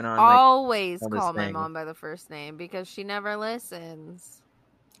everything. I He went on like always all this call my thing. mom by the first name because she never listens.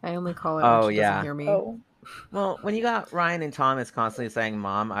 I only call it Oh, when she yeah. doesn't hear me. Oh, well, when you got Ryan and Thomas constantly saying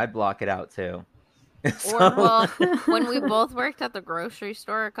mom, I'd block it out too. So- Or well, when we both worked at the grocery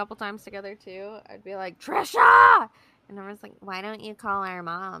store a couple times together too, I'd be like, Trisha! And everyone's like, why don't you call our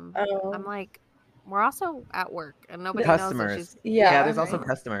mom? oh. I'm like, we're also at work and nobody Customers. knows that she's Yeah. there's also right.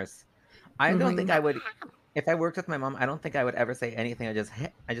 customers. I don't Mhm. think I would, if I worked with my mom, I don't think I would ever say anything. I just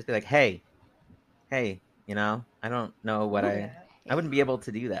be like, hey, I don't know what I wouldn't be able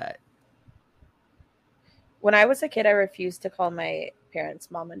to do that. When I was a kid, I refused to call my parents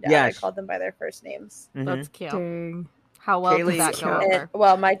mom and dad. Yeah, I called them by their first names. Mhm. That's cute. Dang. How well Kaylee- did that go And- over?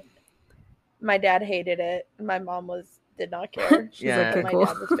 Well, my dad hated it. My mom did not care. She's Yeah. like, okay, My cool.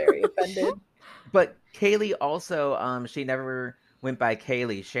 dad was very offended. But Kaylee also, she never went by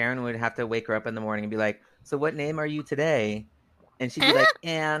Kaylee. Sharon would have to wake her up in the morning and be like, so what name are you today? And she'd be like,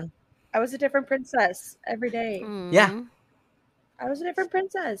 Anne. I was a different princess every day. Yeah. Mm. I was a different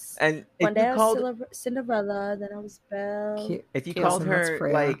princess. And One if day you I was called Cinderella, then I was Belle. Cute. if you Cute. called Listen, that's her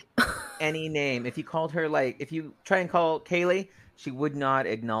Freya. like any name, if you called her like if you try and call Kaylee, she would not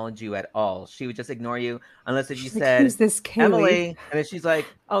acknowledge you at all. She would just ignore you unless if you She's like, said who's this Kaylee? Emily, and then she's like,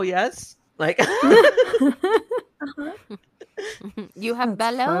 "Oh yes," like. Uh-huh. You have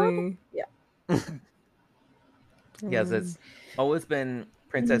That's Bello? funny. Yes, it's always been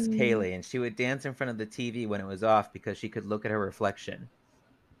Princess Mm. Kaylee, and she would dance in front of the TV when it was off because she could look at her reflection.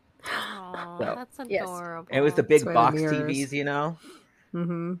 Aw, So- that's Yes. adorable. It was the That's big why the box mirrors. TVs, you know.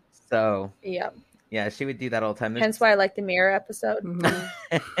 Mm-hmm. So Yeah. yeah, she would do that all the time. Hence why I like the mirror episode. Mm-hmm.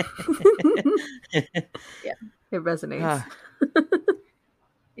 It resonates. Ah,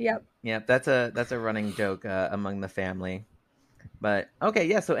 Yep. yeah, that's a running joke among the family. But okay,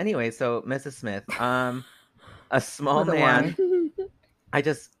 yeah. So anyway, so Mrs. Smith, a small With a man. Y. I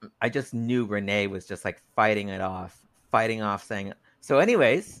just knew Renee was just like fighting off, saying. So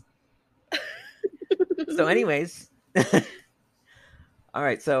anyways. All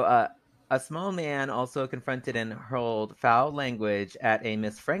right. So a small man also confronted and hurled foul language at a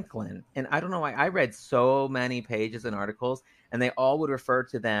Miss Franklin, and I don't know why I read so many pages and articles, and they all would refer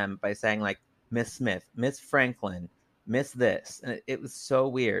to them by saying like Miss Smith, Miss Franklin, Miss this, and it was so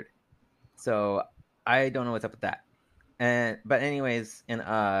weird. So I don't know what's up with that. But anyways, in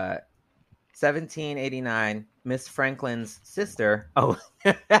 1789, Miss Franklin's sister,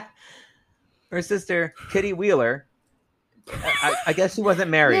 her sister Kitty Wheeler. I guess she wasn't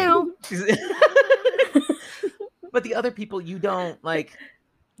married. Meow. But the other people, you don't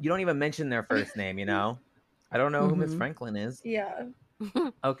even mention their first name. You know, I don't know who Miss Mhm. Franklin is. Yeah.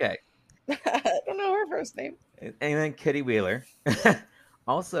 Okay, I don't know her first name. and then Kitty Wheeler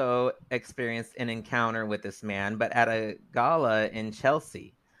also experienced an encounter with this man, but at a gala in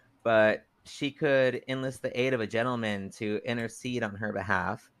Chelsea. But she could enlist the aid of a gentleman to intercede on her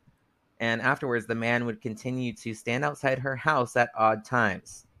behalf. And afterwards, the man would continue to stand outside her house at odd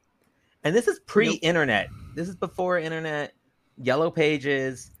times. And this is pre-internet. This is before internet, yellow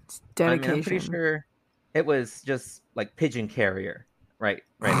pages. It's I mean, dedication. I'm pretty sure it was just like pigeon carrier, right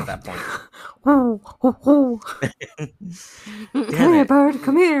at that point. Oh, oh, oh. Damn Come here, it. bird.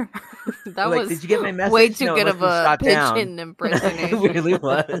 Come here. That Like, was did you get my message? way too No, it good must of be a shot down. pigeon It impersonation. really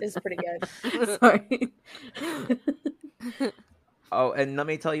was. It's pretty good. Sorry. Oh, and let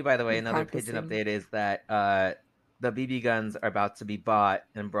me tell you, by the way, I'm another pigeon practicing. update is that the BB guns are about to be bought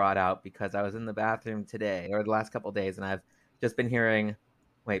and brought out because I was in the bathroom today or the last couple of days, and I've just been hearing.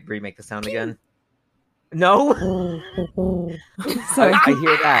 Wait, Bree, make the sound again. No, Sorry. I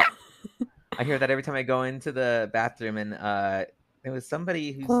hear that. I hear that every time I go into the bathroom, and there was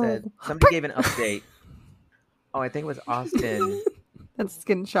somebody who said somebody gave an update. Oh, I think it was Austin. That's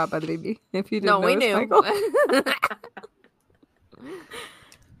getting shot by the baby. If you didn't No, we notice, knew. Michael.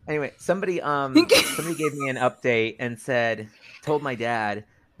 Anyway, somebody gave me an update and told my dad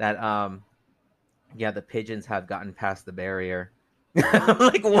that yeah, the pigeons have gotten past the barrier. I'm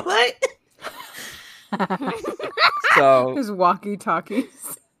like, what? So There's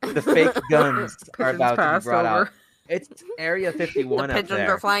walkie-talkies. the fake guns are Pigeons about to be passed brought out. over. It's Area 51 The up pigeons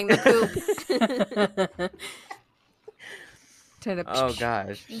there. are flying the coop. Turn up Oh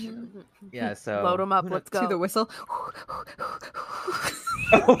gosh. Yeah, so Load them up. who knows? Let's go. to the whistle.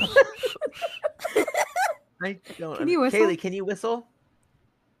 I don't. Can you whistle? Kaylee, can you whistle?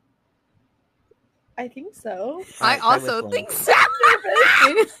 I think so. I Alright, try also whistling. think so.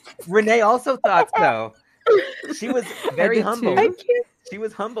 Renee also thought so. She was very did humble. too. I can't. She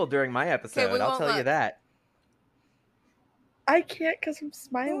was humble during my episode. we I'll won't tell you look. that. I can't because I'm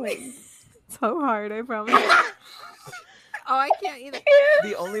smiling. So hard, I promise. Oh, I can't either.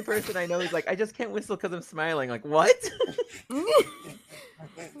 The only person I know is like, I just can't whistle because I'm smiling. Like, what? You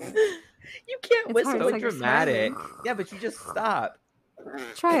can't It's whistle. hard, So it's like you're dramatic. smiling. Yeah, but you just stop.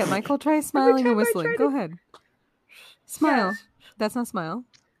 Try it, Michael. Try smiling time I and whistling. try Go to- ahead. Smile. That's not smile.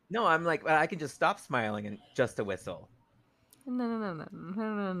 No, I'm like, I can just stop smiling and just to whistle. No.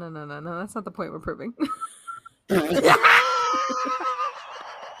 That's not the point we're proving.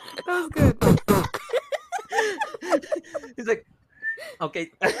 That was good. He's like, okay.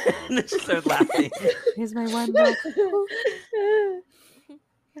 And then she started laughing. Here's my one look.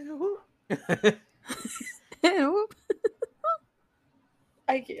 Whoop.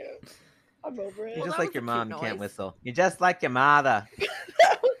 I can't. I'm over it. You're just that like was your a mom. cute You can't noise. whistle. You're just like your mother.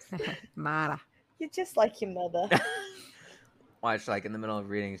 Mara. You're just like your mother. Watch, like in the middle of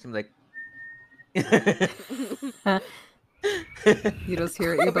reading, she's like, You just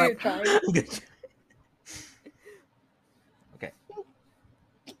hear it. You're We're like, trying. okay.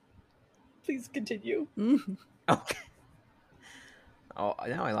 Please continue. mm. Okay. Oh,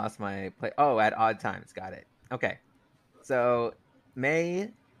 now I lost my play. Oh, at odd times. Got it. Okay. So, May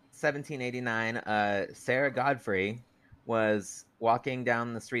 1789, Sarah Godfrey was walking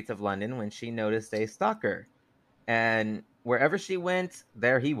down the streets of London when she noticed a stalker. And wherever she went,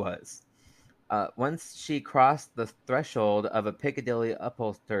 there he was. Once she crossed the threshold of a Piccadilly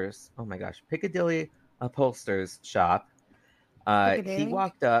upholster's shop, he Piccadilly?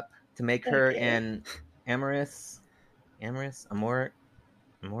 walked up to make her Okay. an amorous, amorous.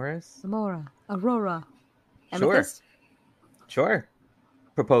 Amora, Aurora, Sure. Amethyst. Sure.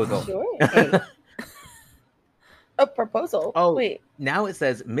 Proposal. Sure. Hey. A proposal. Oh, Wait. now it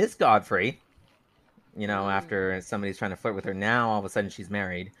says Miss Godfrey. Mm. After somebody's trying to flirt with her, now all of a sudden she's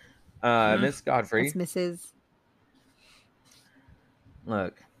married. Mhm. Miss Godfrey. That's Mrs.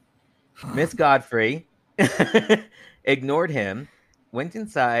 Look, Miss Godfrey ignored him, went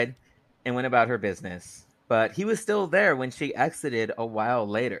inside, and went about her business. But he was still there when she exited a while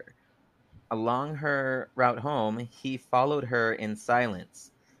later. Along her route home, he followed her in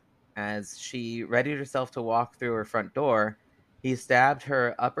silence. As she readied herself to walk through her front door, he stabbed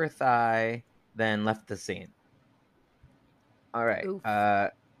her upper thigh, then left the scene. All right. Oof.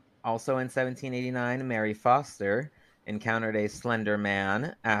 Also in 1789, Mary Foster encountered a slender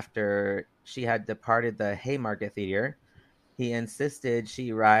man after she had departed the Haymarket Theatre. He insisted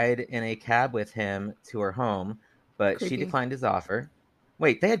she ride in a cab with him to her home, but she Creepy. declined his offer.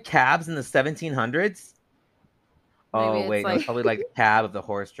 Wait, they had cabs in the 1700s? Oh, Maybe it's wait, no, it's like- probably like the cab of the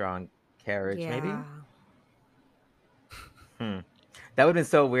horse-drawn carriage, maybe? Yeah. That would have been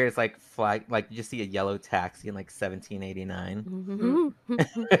so weird. It's like flag, like you just see a yellow taxi in like 1789.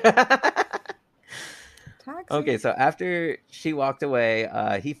 Taxi. Okay, so after she walked away,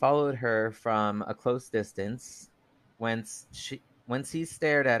 he followed her from a close distance. Whence he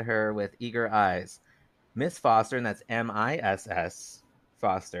stared at her with eager eyes. Miss Foster, and that's Miss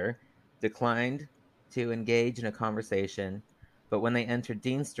Foster, declined to engage in a conversation. But when they entered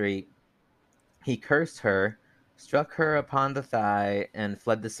Dean Street, he cursed her, struck her upon the thigh, and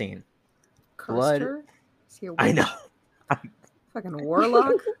fled the scene. Cursed blood- her? Is he a I witch? know. Fucking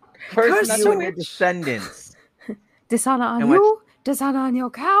warlock. Curse Curse you you and and your descendants. Dishonor on And what- you. Dishonor on your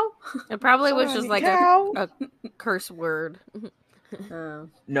cow. It probably was Sorry, just like cow. a curse word. Oh.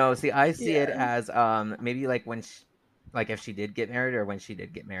 No, see, I see it Yeah. as maybe like when like if she did get married or when she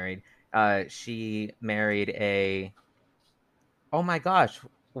did get married, she married a. Oh my gosh,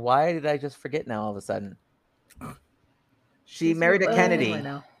 why did I just forget now all of a sudden? She She's married a your Kennedy. right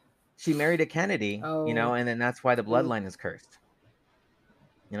now. She married a Kennedy, Oh. and then that's why the bloodline is cursed.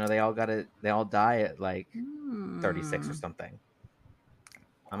 They all die at like 36 or something.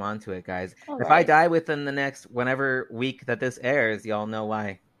 I'm onto it, guys. All If I right. die within the next whenever week that this airs, y'all know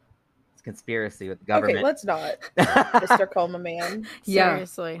why. It's conspiracy with the government. Okay, let's not, Mr. Coma Man. Yeah.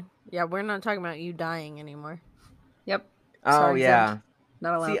 Seriously. Yeah, we're not talking about you dying anymore. Yep. Oh Sorry, yeah. exempt.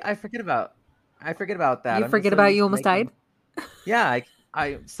 Not allowed. See, I forget about that. You I'm forget just so about used you to almost making- died? Yeah,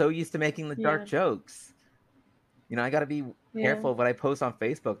 I'm so used to making the dark Yeah. jokes. I got to be Yeah. careful of what I post on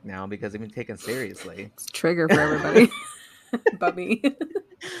Facebook now because I've been taken seriously. It's a trigger for everybody. But me.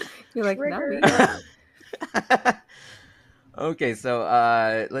 You're like, not Trigger. me. Okay,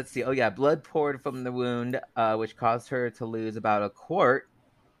 so let's see. Oh yeah, blood poured from the wound, which caused her to lose about a quart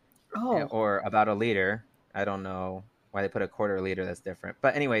Oh, or about a liter. I don't know why they put a quarter a liter. That's different.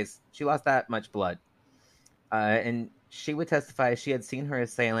 But anyways, she lost that much blood, and she would testify she had seen her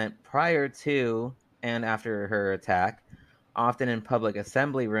assailant prior to and after her attack, often in public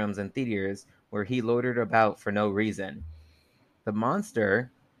assembly rooms and theaters where he loitered about for no reason. The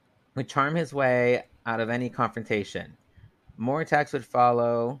monster would charm his way out of any confrontation. More attacks would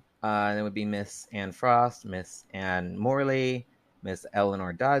follow. There would be Miss Anne Frost, Miss Anne Morley, Miss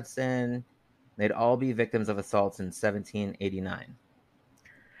Eleanor Dodson. They'd all be victims of assaults in 1789.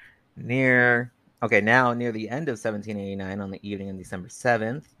 Near the end of 1789, on the evening of December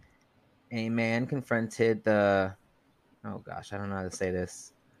 7th, a man confronted the... Oh gosh, I don't know how to say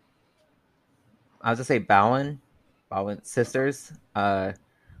this. I was going to say Bowen sisters.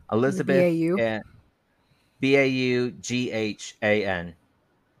 Elizabeth BAU? and Baughan.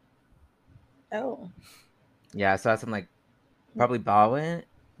 oh. Yeah, so that's like probably Bowen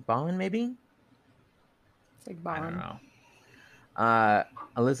maybe. It's like I don't Bond. know.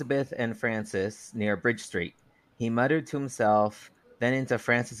 Elizabeth and Francis near Bridge Street. He muttered to himself, then into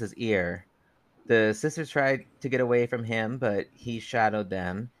Francis's ear. The sisters tried to get away from him, but he shadowed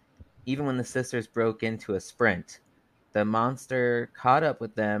them. Even when the sisters broke into a sprint, the monster caught up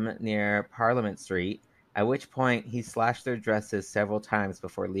with them near Parliament Street, at which point he slashed their dresses several times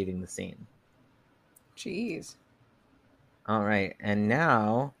before leaving the scene. Jeez. All right, and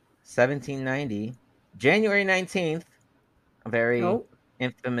now 1790, January 19th, a very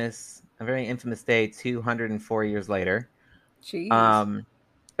infamous day 204 years later. Jeez. Um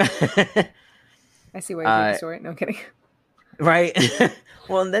I see why you're doing the story. No kidding. right.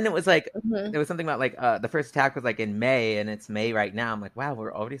 Well, and then it was like Mhm. there was something about like the first attack was like in May, and it's May right now. I'm like, wow,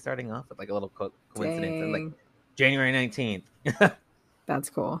 we're already starting off with like a little coincidence. And like Dang. January 19th. That's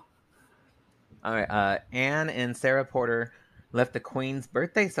cool. All right. Anne and Sarah Porter left the Queen's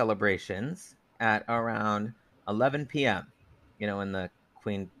birthday celebrations at around 11 p.m. You know, when the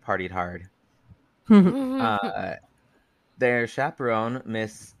Queen partied hard. Their chaperone,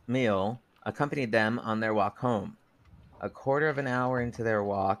 Miss Meal, accompanied them on their walk home. A quarter of an hour into their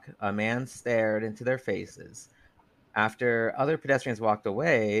walk, a man stared into their faces. After other pedestrians walked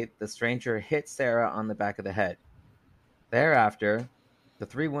away, the stranger hit Sarah on the back of the head. Thereafter, the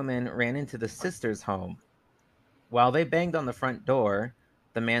three women ran into the sisters' home. While they banged on the front door,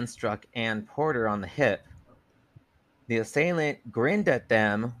 the man struck Anne Porter on the hip. The assailant grinned at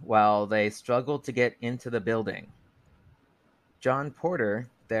them while they struggled to get into the building. John Porter,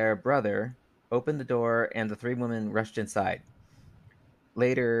 their brother, opened the door and the three women rushed inside.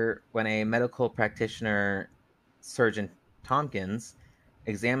 Later, when a medical practitioner, Surgeon Tompkins,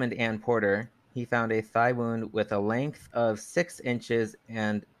 examined Anne Porter, he found a thigh wound with a length of 6 inches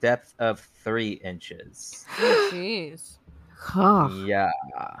and depth of 3 inches. Jeez. Yeah.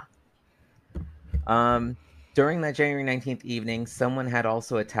 During that January 19th evening, someone had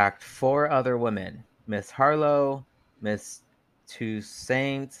also attacked 4 other women: Miss Harlow, Miss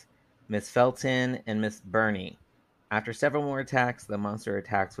Toussaint, Miss Felton, and Miss Burney. After several more attacks, the monster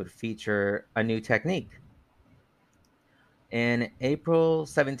attacks would feature a new technique. In April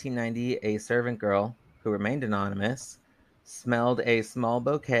 1790, a servant girl, who remained anonymous, smelled a small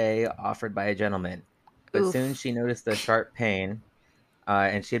bouquet offered by a gentleman. But Oof. soon she noticed a sharp pain,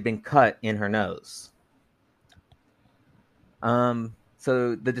 and she had been cut in her nose.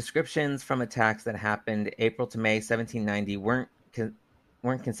 So the descriptions from attacks that happened April to May 1790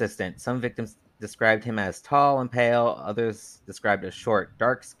 weren't consistent. Some victims described him as tall and pale. Others described a short,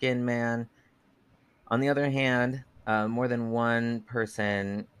 dark-skinned man. On the other hand, more than one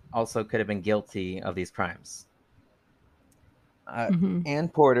person also could have been guilty of these crimes. Anne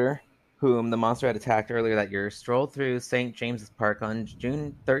Porter, whom the monster had attacked earlier that year, strolled through St. James's Park on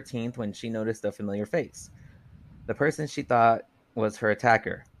June 13th when she noticed a familiar face. The person she thought was her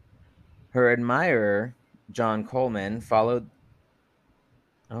attacker. Her admirer, John Coleman, followed...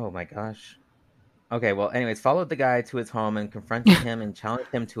 Oh my gosh. Okay, well, anyways, followed the guy to his home and confronted him and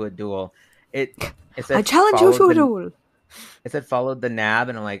challenged him to a duel. It said, I challenge you to a duel. It said followed the nab,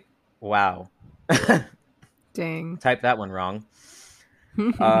 and I'm like, wow. Dang. Typed that one wrong.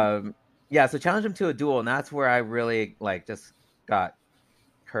 Yeah, so challenged him to a duel, and that's where I really like just got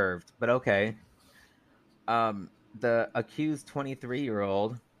curved. But okay. The accused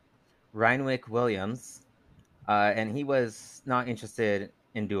 23-year-old, Reinwick Williams, and he was not interested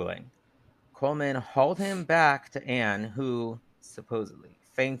in dueling. Coleman hauled him back to Anne, who supposedly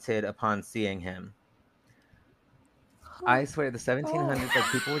fainted upon seeing him. I swear, the 1700s,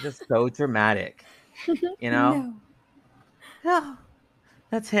 like, people were just so dramatic. You know? No,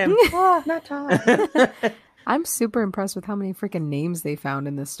 that's him. Not Todd. I'm super impressed with how many freaking names they found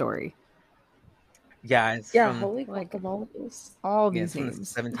in this story. Yeah, it's Yeah, from, holy like, guacamoles. All yeah, these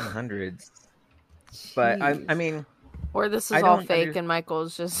it's from the names. 1700s. But I Jeez. mean, Or this I is all don't fake under- and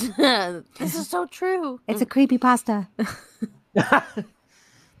Michael's just this is so true. It's a creepypasta.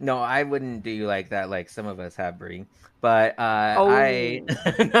 no, I wouldn't do like that, like some of us have, Brie. But Oh. I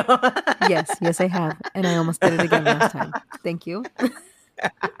no. Yes, I have. And I almost did it again last time. Thank you.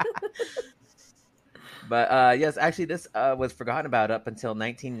 But yes, actually, this was forgotten about up until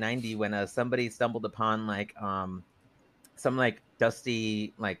 1990 when somebody stumbled upon like some like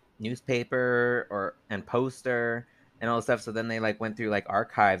dusty like newspaper and poster and all this stuff. So then they like went through like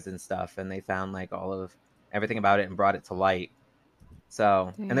archives and stuff, and they found like all of everything about it and brought it to light.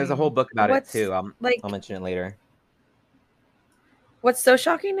 So, and there's a whole book about it too. I'll mention it later. What's so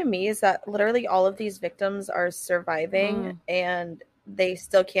shocking to me is that literally all of these victims are surviving and they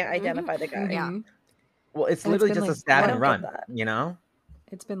still can't identify the guy. Yeah. Well, it's And literally it's just been, a stab I and don't run, get that. you know?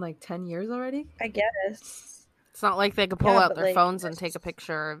 It's been like 10 years already? I guess. It's not like they could pull Yeah, out but, their like, phones and it's take a just-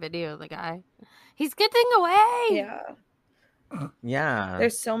 picture or a video of the guy. He's getting away. Yeah. Yeah.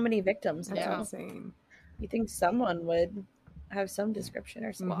 There's so many victims That's now. insane. You think someone would have some description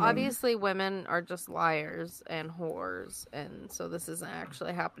or something. Well, obviously, women are just liars and whores, and so this isn't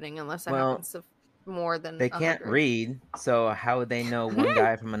actually happening unless it happens to more than They can't 100. read, so how would they know one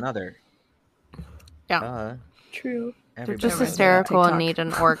guy from another? Yeah. True. They're Everybody just Everyone's knows hysterical and TikTok. need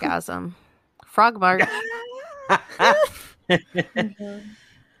an orgasm. Frog march. that. Mhm.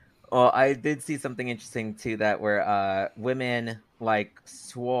 Well, I did see something interesting too, that where women like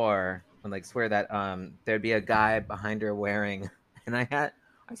swear that there'd be a guy behind her wearing, and I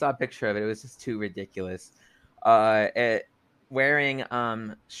saw a picture of it. It was just too ridiculous. It wearing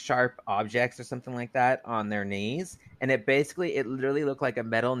sharp objects or something like that on their knees, and it literally looked like a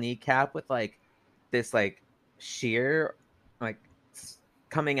metal kneecap with like this like shear like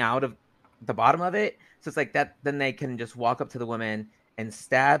coming out of the bottom of it. So it's like that. Then they can just walk up to the woman and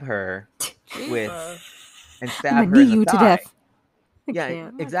stab her with Jesus. and I'm stab gonna her knee in the you to thigh. death. I Yeah, can't.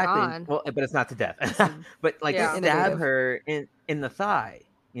 Oh my exactly. God. Well, but it's not to death. Listen, But like Yeah. stab innovative. her in the thigh,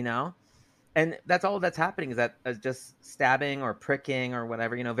 and that's all that's happening is that just stabbing or pricking or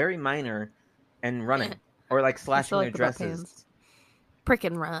whatever, very minor, and running or like I slashing still their like the butt dresses. pans. Prick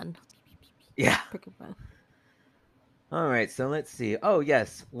and run. Yeah. Pick up that. All right, so let's see. Oh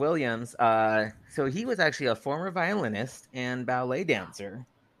yes, Williams. So he was actually a former violinist and ballet dancer.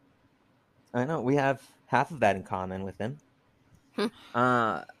 I know we have half of that in common with him.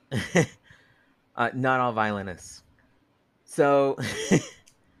 uh, not all violinists. So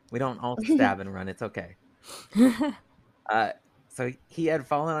we don't all stab and run. It's okay. So he had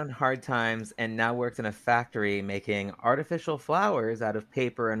fallen on hard times and now works in a factory making artificial flowers out of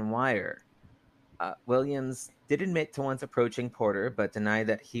paper and wire. Williams did admit to once approaching Porter, but denied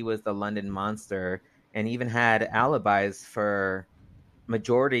that he was the London monster, and even had alibis for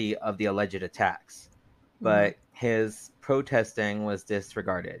majority of the alleged attacks. But his protesting was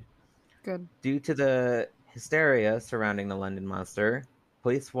disregarded. Good. Due to the hysteria surrounding the London monster,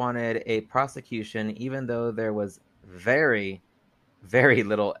 police wanted a prosecution, even though there was very, very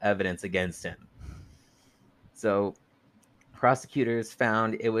little evidence against him. So prosecutors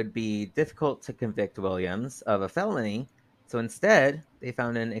found it would be difficult to convict Williams of a felony, so instead they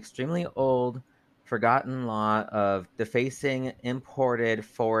found an extremely old, forgotten law of defacing imported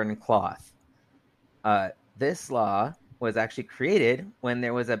foreign cloth. This law was actually created when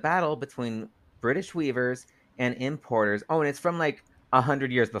there was a battle between British weavers and importers. Oh, and it's from like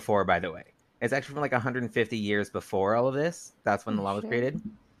 100 years before, by the way. It's actually from like 150 years before all of this. That's when the law was created.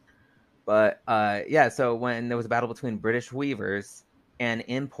 But yeah, so when there was a battle between British weavers and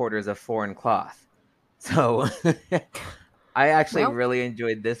importers of foreign cloth. So I actually really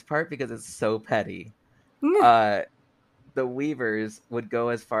enjoyed this part because it's so petty. The weavers would go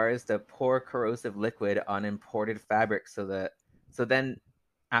as far as to pour corrosive liquid on imported fabric so then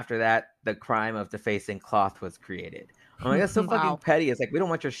after that the crime of defacing cloth was created. I'm like, that's so fucking petty. It's like, we don't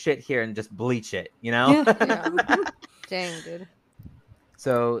want your shit here, and just bleach it, Yeah. Dang, dude.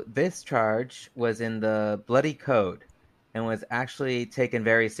 So this charge was in the Bloody Code and was actually taken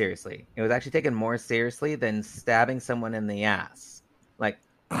very seriously. It was actually taken more seriously than stabbing someone in the ass. Like,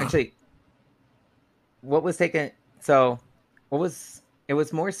 actually, what was taken... So, it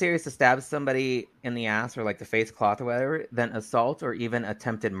was more serious to stab somebody in the ass or like the face cloth or whatever than assault or even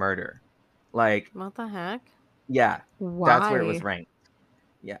attempted murder. Like, what the heck? Yeah, Why? that's where it was ranked.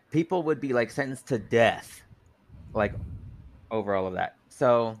 Yeah, people would be like sentenced to death, like over all of that.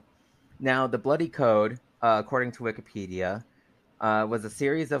 So now the Bloody Code, according to Wikipedia, was a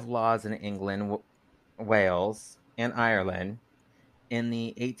series of laws in England, Wales, and Ireland in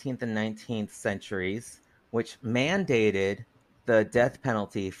the 18th and 19th centuries, which mandated the death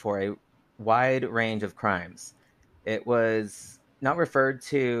penalty for a wide range of crimes. It was not referred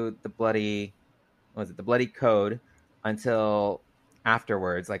to the Bloody Code until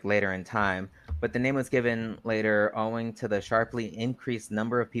afterwards, like later in time, but the name was given later owing to the sharply increased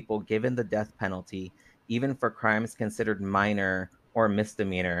number of people given the death penalty, even for crimes considered minor or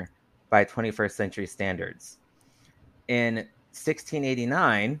misdemeanor by 21st century standards. In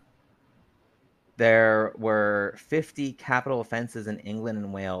 1689, there were 50 capital offenses in England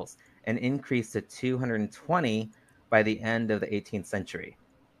and Wales, and increased to 220 by the end of the 18th century.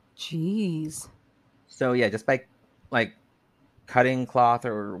 Jeez. So yeah, just by like cutting cloth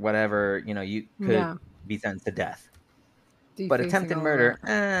or whatever, you could be sentenced to death. But attempted murder,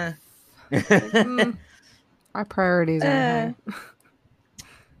 our priorities aren't high.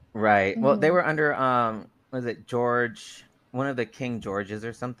 Right. Well, they were under was it George, one of the King Georges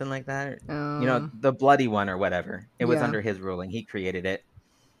or something like that? The bloody one or whatever. It was under his ruling. He created it.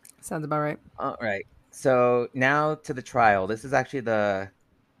 Sounds about right. All right. So now to the trial. This is actually the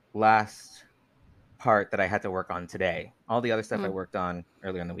last part that I had to work on today. All the other stuff I worked on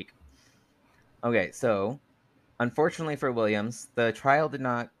earlier in the week. Okay, so unfortunately for Williams, the trial did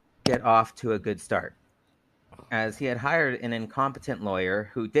not get off to a good start, as he had hired an incompetent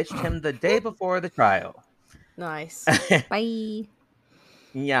lawyer who ditched him the day before the trial. Nice. Bye.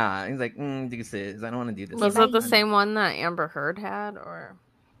 Yeah, he's like, deuces. I don't want to do this. Was again." it the same one that Amber Heard had, or?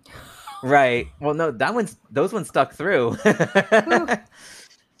 Right. Well, no, those ones stuck through.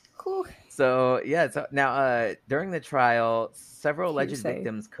 Cool. So yeah, so now during the trial, several alleged Hearsay.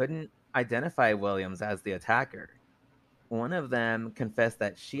 victims couldn't identify Williams as the attacker. One of them confessed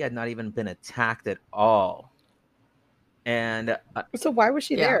that she had not even been attacked at all. And So why was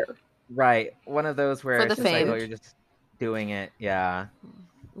she Yeah. there? right, one of those where For it's the just like, oh, fame. you're just doing it, yeah.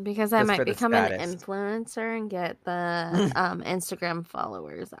 Because I Just might for the become an status. influencer and get the Instagram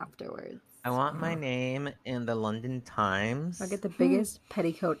followers afterwards. I want my name in the London Times. I'll get the biggest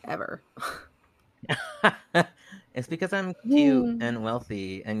petticoat ever. It's because I'm cute and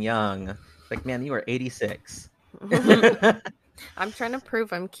wealthy and young. Like, man, you are 86. I'm trying to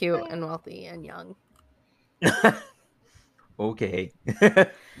prove I'm cute and wealthy and young. Okay.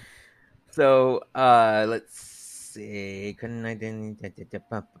 So let's see. Couldn't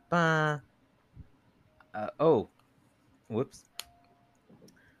identify. Oh, whoops.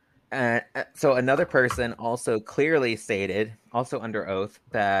 So another person also clearly stated, also under oath,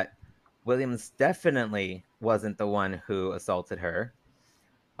 that Williams definitely wasn't the one who assaulted her.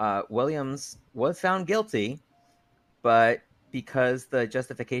 Williams was found guilty, but because the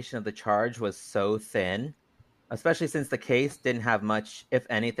justification of the charge was so thin, especially since the case didn't have much, if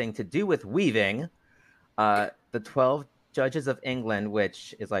anything, to do with weaving, the 12 judges of England,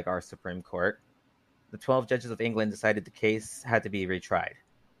 which is like our Supreme Court, the 12 judges of England decided the case had to be retried.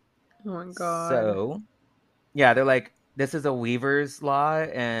 Oh my god. So, yeah, they're like, this is a weaver's law,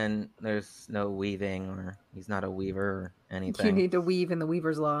 and there's no weaving, or he's not a weaver or anything. You need to weave in the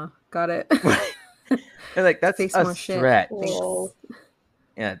weaver's law. Got it. They're like, that's Face a more shit. stretch. Whoa.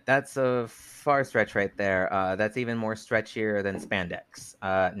 Yeah, that's a far stretch right there. That's even more stretchier than spandex.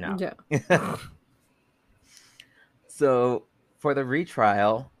 No. Yeah. So, for the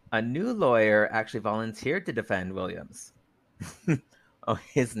retrial, a new lawyer actually volunteered to defend Williams. Oh,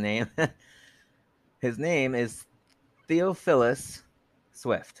 his name is Theophilus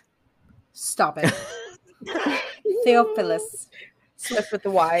Swift. Stop it. Theophilus. Swift with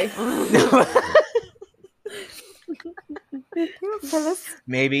the Y. Theophilus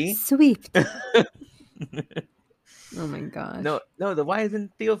Maybe. Swift. Oh my gosh. No, the Y is in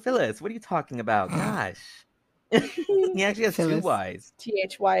Theophilus. What are you talking about? Gosh. He actually has two Phyllis.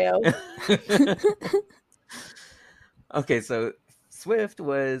 Ys. THYO. Okay, so Swift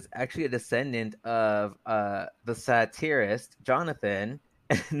was actually a descendant of the satirist Jonathan,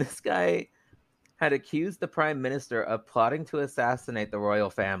 and this guy had accused the prime minister of plotting to assassinate the royal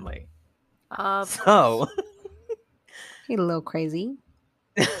family. So, He's a little crazy.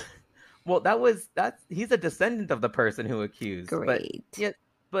 well, he's a descendant of the person who accused. Great.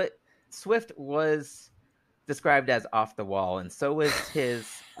 But Swift was described as off the wall, and so was his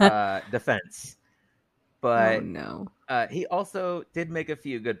defense. But Oh no. he also did make a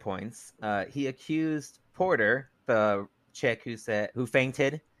few good points. He accused Porter, the chick who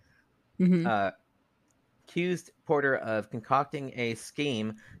fainted, Mhm. accused Porter of concocting a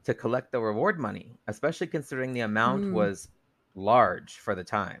scheme to collect the reward money, especially considering the amount was large for the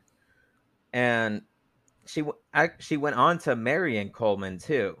time. And she went on to marrying Coleman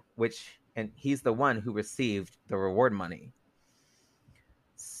too, and he's the one who received the reward money.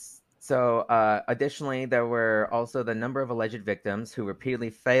 So, additionally, there were also the number of alleged victims who repeatedly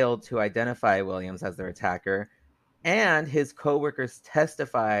failed to identify Williams as their attacker, and his co-workers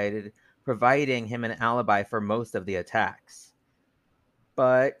testified, providing him an alibi for most of the attacks.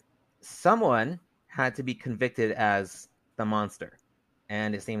 But someone had to be convicted as the monster,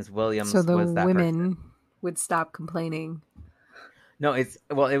 and it seems Williams So the was that women person. would stop complaining. No, it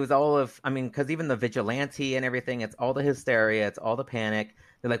was all of, because even the vigilante and everything, it's all the hysteria, it's all the panic.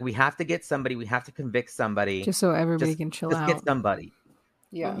 They're like, we have to get somebody, we have to convict somebody. Just so everybody can chill just out. get somebody.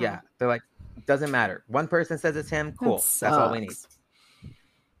 Yeah. Yeah. They're like, doesn't matter. One person says it's him, cool. That's all we need.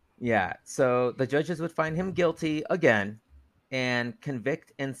 Yeah. So the judges would find him guilty again and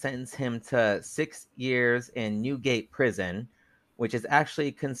convict and sentence him to 6 years in Newgate prison, which is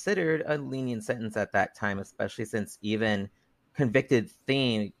actually considered a lenient sentence at that time, especially since even convicted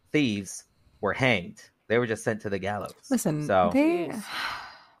thieves were hanged. They were just sent to the gallows. Listen, so they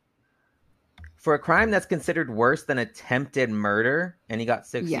for a crime that's considered worse than attempted murder, and he got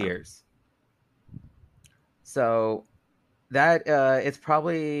 6 years. So that it's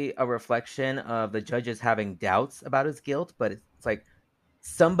probably a reflection of the judges having doubts about his guilt, but it's like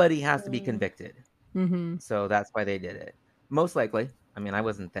somebody has to be convicted. Mm-hmm. So that's why they did it. Most likely. I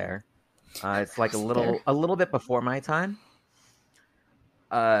wasn't there. It's like a little bit before my time.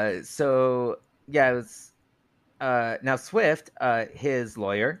 So yeah, it was now Swift, his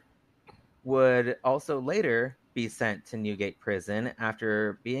lawyer, would also later be sent to Newgate Prison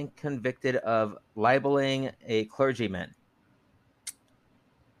after being convicted of libeling a clergyman.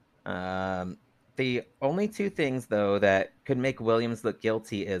 The only two things, though, that could make Williams look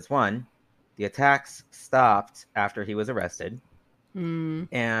guilty is one, the attacks stopped after he was arrested,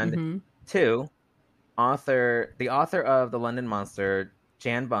 and two, the author of The London Monster,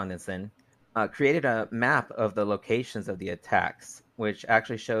 Jan Bondinson, created a map of the locations of the attacks, which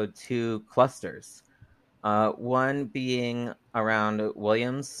actually showed two clusters. One being around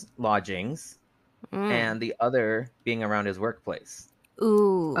Williams' lodgings, and the other being around his workplace.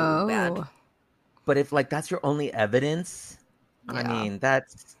 Ooh, bad. But if that's your only evidence, I mean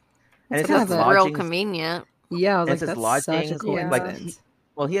that's and it's kind just of real lodgings. convenient. Yeah, I was It's like, his that's such a lodgings, coincidence.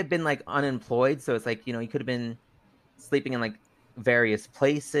 he had been unemployed, so it's he could have been sleeping in various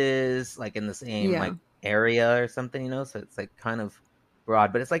places, in the same area or something, so it's kind of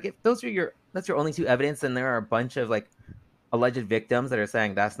broad. But it's if that's your only two evidence, and there are a bunch of alleged victims that are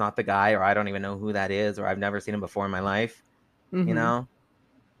saying that's not the guy, or I don't even know who that is, or I've never seen him before in my life.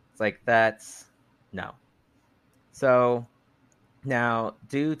 It's that's no. So now,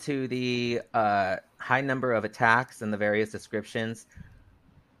 due to the high number of attacks and the various descriptions,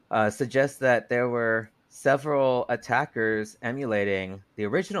 suggests that there were several attackers emulating the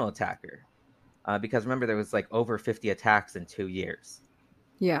original attacker. Because remember, there was over 50 attacks in 2 years.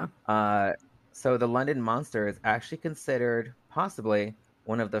 Yeah. So the London Monster is actually considered possibly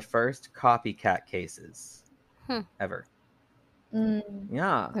one of the first copycat cases ever.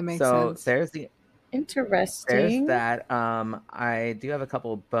 Yeah. That makes sense. There's Interesting. that. I do have a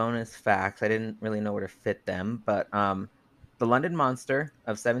couple bonus facts. I didn't really know where to fit them, but the London Monster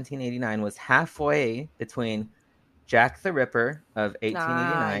of 1789 was halfway between Jack the Ripper of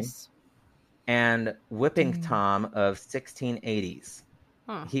 1889 and Whipping Tom of 1680s.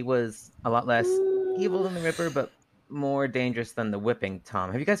 He was a lot less evil than the Ripper, but more dangerous than the Whipping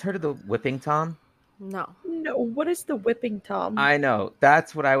Tom. Have you guys heard of the Whipping Tom? No. What is the Whipping Tom? I know.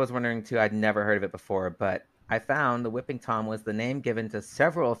 That's what I was wondering too. I'd never heard of it before, but I found the Whipping Tom was the name given to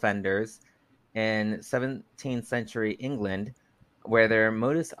several offenders in 17th century England, where their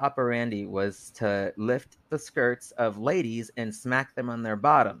modus operandi was to lift the skirts of ladies and smack them on their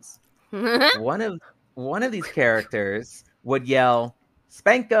bottoms. One of these characters would yell,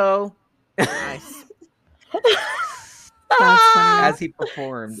 "Spanko!" Nice. as he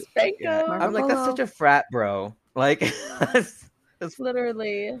performed. Spanko. Yeah. I'm that's such a frat bro. That's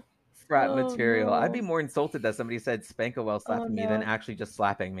literally frat material. No. I'd be more insulted that somebody said Spanko while slapping me than actually just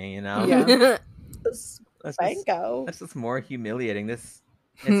slapping me, Yeah. Spanko. That's just more humiliating. It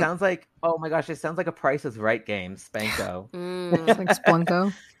sounds like, oh my gosh, it sounds like a Price is Right game. Spanko. It's like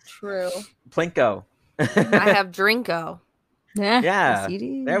Splunko. True. Plinko. I have Drinko. Yeah.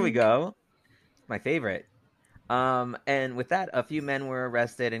 There we go. My favorite. And with that, a few men were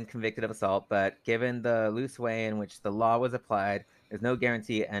arrested and convicted of assault, but given the loose way in which the law was applied, there's no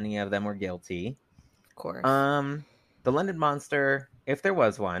guarantee any of them were guilty. Of course. The London Monster, if there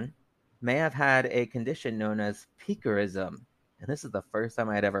was one, may have had a condition known as piquerism. And this is the first time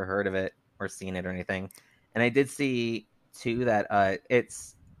I had ever heard of it or seen it or anything. And I did see, too, that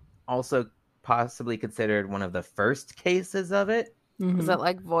it's also possibly considered one of the first cases of it. Is it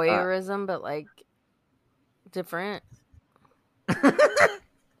like voyeurism, but different?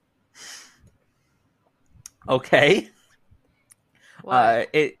 Okay. What?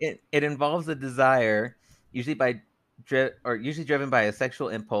 It involves a desire, usually driven by a sexual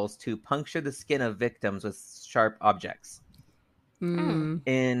impulse, to puncture the skin of victims with sharp objects. In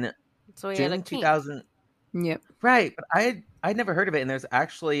June 2000. Yep. Right, but I'd never heard of it, and there's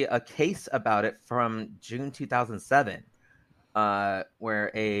actually a case about it from June 2007,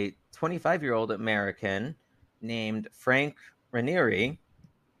 where a 25-year-old American named Frank Ranieri,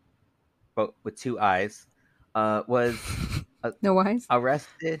 but with two eyes, was no eyes?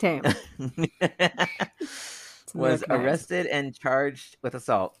 arrested. Damn. Was arrested and charged with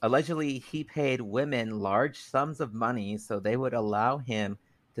assault. Allegedly, he paid women large sums of money so they would allow him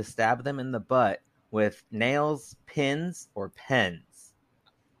to stab them in the butt with nails, pins, or pens.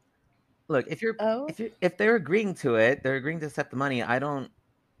 Look, if they're agreeing to it, they're agreeing to accept the money.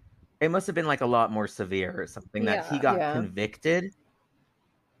 It must have been a lot more severe or something that he got convicted.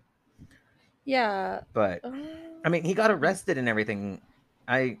 Yeah. But I mean, he got arrested and everything.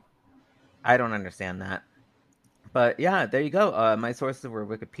 I don't understand that. But yeah, there you go. My sources were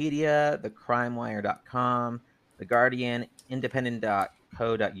Wikipedia, thecrimewire.com, The Guardian,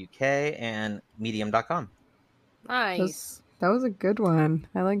 independent.co.uk, and medium.com. Nice. That was a good one.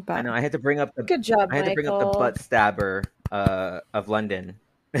 I like that. I know I had to bring up the Good job, I had to bring up the Michael. butt stabber of London.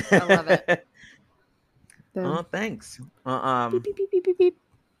 I love it. Oh, thanks. Beep, beep, beep, beep, beep, beep.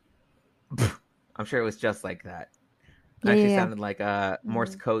 I'm sure it was just like that. It Yeah, actually yeah, yeah. sounded like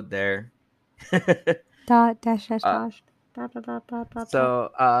Morse code there. Dot, dash, dash, Uh, dash. Dot, dot, dot, dot, dot,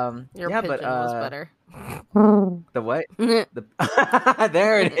 So Your yeah, pigeon but was better. the what? The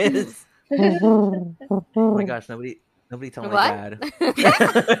there it is. Oh my gosh, nobody tell my What?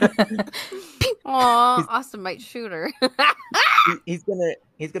 dad. Aw, Austin might shoot her. He's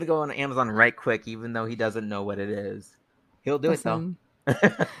gonna go on Amazon right quick, even though he doesn't know what it is. He'll do it though.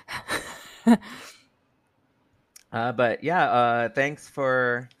 Listen. But yeah, thanks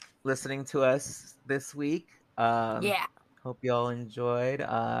for listening to us this week. Yeah. Hope you all enjoyed.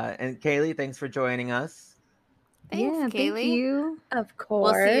 And Kaylee, thanks for joining us. Thanks, Yeah, Kaylee. thank you. Of We'll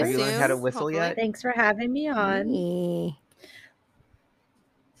course. see you Have you learned how to soon, whistle hopefully. yet? Thanks for having me on. Yeah.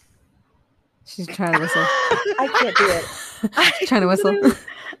 She's trying to whistle. I can't do it. She's trying to whistle.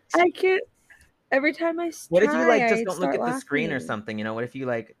 I can't. Every time I What if you like try, just I don't look start at the screen or laughing. something? You know, what if you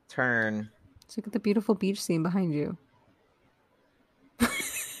like turn? Let's look at the beautiful beach scene behind you.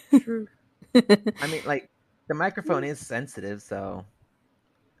 True. I mean, like the microphone is sensitive, so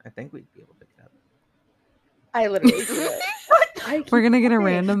I think we'd be able to pick it up. I literally do it. I keep We're gonna get a laughing.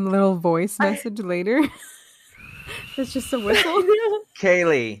 random little voice message later. It's just a whistle.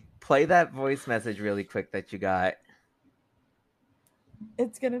 Kaylee, play that voice message really quick that you got.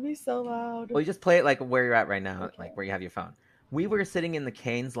 It's gonna be so loud. Well, you just play it like where you're at right now, Okay. like where you have your phone. We were sitting in the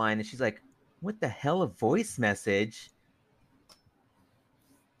Canes line, and she's like, "What the hell, a voice message?"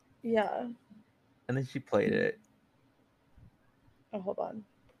 Yeah. And then she played it. Oh, hold on.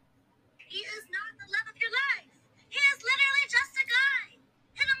 He is not the love of your life. He is literally just a guy.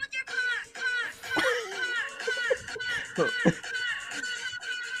 Hit him with your car.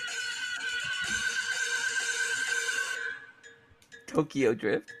 Tokyo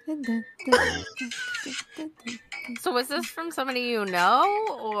Drift. So was this from somebody you know,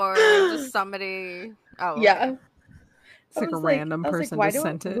 or just somebody? Oh, okay. Yeah. It's like I a was random I was person why just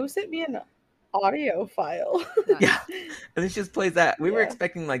sent it. Who sent me an audio file? Yeah, and then she just plays that. We were Yeah.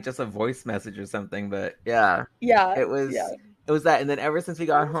 expecting like just a voice message or something, but yeah, Yeah. it was Yeah. it was that. And then ever since we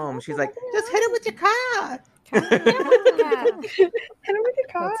got home, she's like, "Just hit him with your car." Yeah. Hit him with your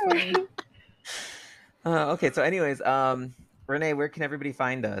car. That's funny. Okay, so anyways, Renee, where can everybody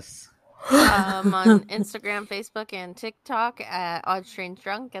find us? On Instagram, Facebook, and TikTok at Odd Strange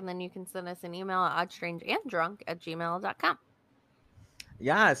Drunk, and then you can send us an email at oddstrangeanddrunk@gmail.com.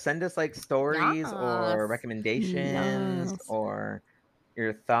 Yeah, send us like stories or Yes. recommendations Yes. or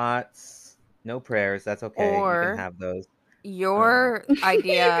your thoughts. No prayers, that's okay. You Or- can have those. Your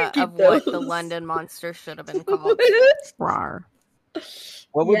idea keep of what the those. London Monster should have been called. Rawr.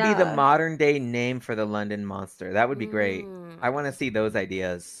 What would be the Yeah. modern day name for the London Monster? That would be great. Mm. I want to see those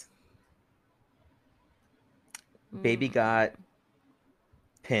ideas. Baby Mm. got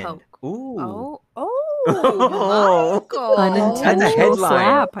pinned. Poke. Ooh. Oh, Michael. Unintentional headline.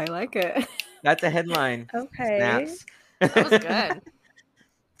 slap. I like it. That's a headline. Okay. Snaps. That was good.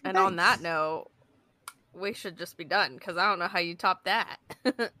 And on that note, we should just be done because I don't know how you top that.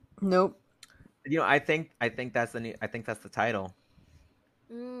 Nope. You know, I think that's the title.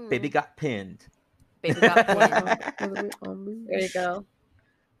 Mm. Baby got pinned. Baby got pinned. There you go.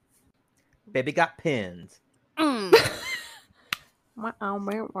 Baby got pinned. Mm.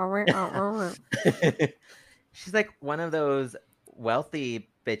 She's like one of those wealthy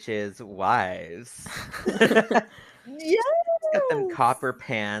bitches' wives. Yeah. Got them copper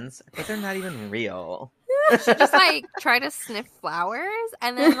pans, but they're not even real. She just like tried to sniff flowers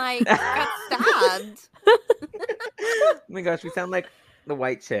and then like got stabbed. Oh my gosh, we sound like the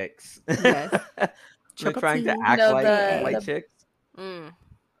white chicks. Yes. We're trying to Chapati. act No, like the- white the- chicks. Mm.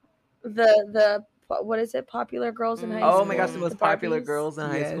 The what is it? Popular girls in high school. Oh my gosh, the most popular Barbies? girls in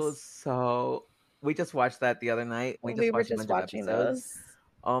high school Yes. is so. We just watched that the other night. We just We were watched a just bunch watching of episodes. those.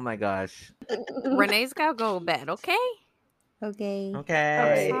 Oh my gosh. Renee's gotta go to bed, okay? Okay.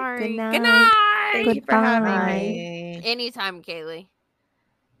 Okay. Sorry. Good Good night. night. Thank you for having Goodbye. me. Bye. Anytime, Kaylee.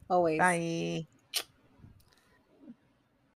 Always. Bye.